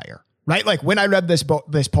satire. Right? Like when I read this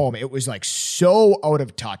poem, it was like so out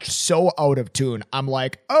of touch, so out of tune. I'm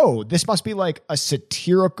like, oh, this must be like a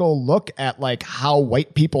satirical look at like how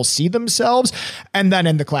white people see themselves. And then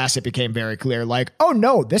in the class, it became very clear, like, oh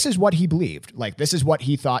no, this is what he believed. Like this is what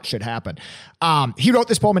he thought should happen. He wrote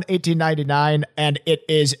this poem in 1899, and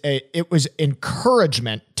it was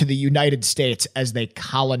encouragement to the United States as they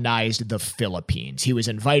colonized the Philippines. He was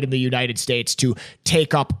inviting the United States to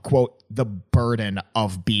take up, quote, the burden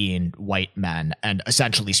of being white men and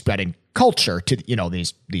essentially spreading culture to,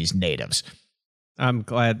 these natives. I'm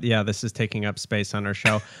glad. Yeah, this is taking up space on our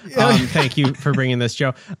show. Thank you for bringing this,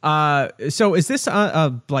 Joe. So is this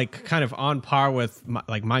like kind of on par with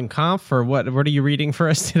like Mein Kampf, or what? What are you reading for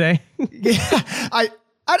us today? Yeah,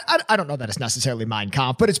 I don't know that it's necessarily Mein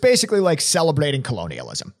Kampf, but it's basically like celebrating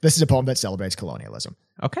colonialism. This is a poem that celebrates colonialism.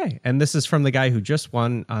 Okay, and this is from the guy who just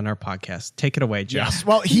won on our podcast. Take it away, Joe. Yes.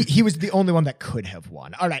 Well, he was the only one that could have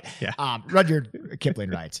won. All right. Yeah. Rudyard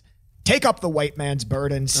Kipling writes, "Take up the white man's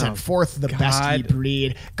burden, send forth the best ye God.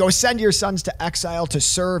 breed. Go send your sons to exile to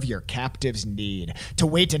serve your captives' need. To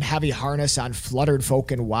wait in heavy harness on fluttered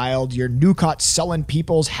folk and wild, your new-caught sullen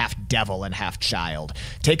peoples, half devil and half child.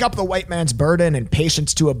 Take up the white man's burden and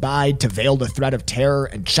patience to abide, to veil the threat of terror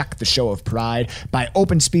and check the show of pride. By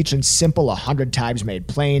open speech and simple, 100 times made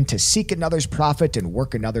plain, to seek another's profit and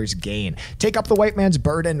work another's gain. Take up the white man's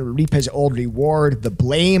burden, reap his old reward, the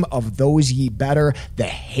blame of those ye better, the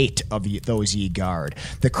hate of those ye guard.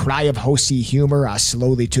 The cry of hosts ye humor,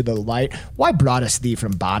 slowly to the light. Why broughtest thee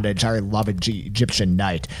from bondage, our loved Egyptian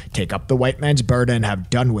knight? Take up the white man's burden, have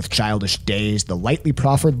done with childish days, the lightly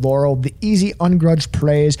proffered laurel, the easy ungrudged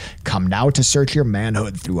praise. Come now to search your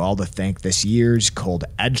manhood through all the thankless years, cold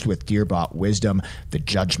edged with dear-bought wisdom, the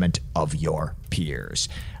judgment of your peers."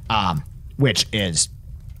 Which is...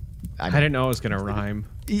 I didn't know it was going to rhyme.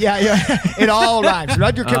 Yeah, it all rhymes.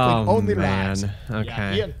 Rudyard Kipling only man. rhymes.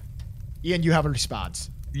 Okay. Yeah, Ian, you have a response.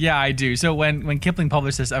 Yeah, I do. So when Kipling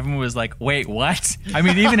published this, everyone was like, wait, what? I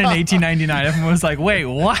mean, even in 1899, everyone was like, wait,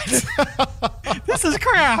 what? This is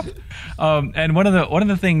crap. And one of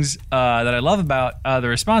the things that I love about the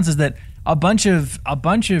response is that a bunch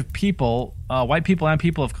of people, white people and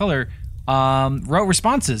people of color, wrote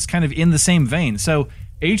responses kind of in the same vein. So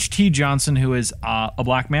H.T. Johnson, who is a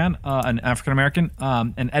black man, an African-American,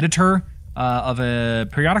 an editor of a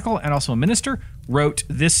periodical and also a minister, wrote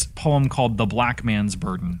this poem called The Black Man's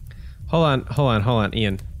Burden. Hold on,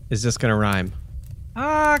 Ian. Is this going to rhyme?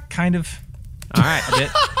 Kind of. All right.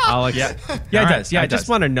 Yeah, it does. Yeah, I it does. just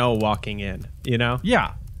want to know walking in, you know?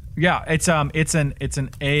 Yeah. It's an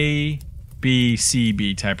A, B, C,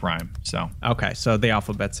 B type rhyme. So Okay, so the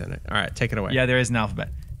alphabet's in it. All right, take it away. yeah, there is an alphabet.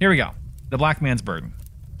 Here we go. The Black Man's Burden.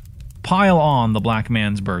 Pile on the black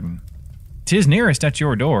man's burden. 'Tis nearest at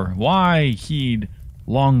your door. Why heed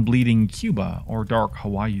long bleeding Cuba or dark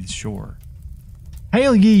Hawaii's shore?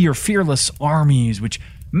 Hail ye your fearless armies, which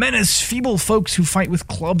menace feeble folks who fight with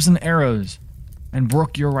clubs and arrows, and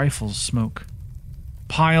brook your rifles' smoke.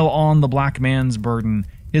 Pile on the black man's burden,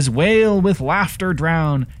 his wail with laughter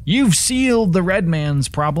drown. You've sealed the red man's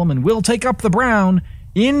problem, and will take up the brown.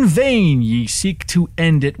 In vain ye seek to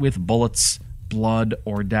end it with bullets, blood,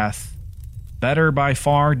 or death. Better by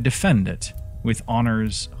far defend it with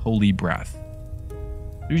honor's holy breath.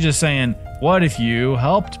 He was just saying, what if you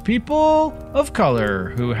helped people of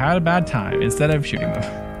color who had a bad time instead of shooting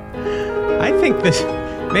them? I think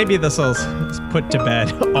maybe this will put to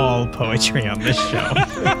bed all poetry on this show.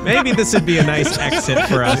 Maybe this would be a nice exit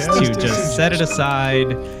for us to just set it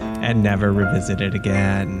aside and never revisit it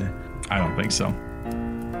again. I don't think so.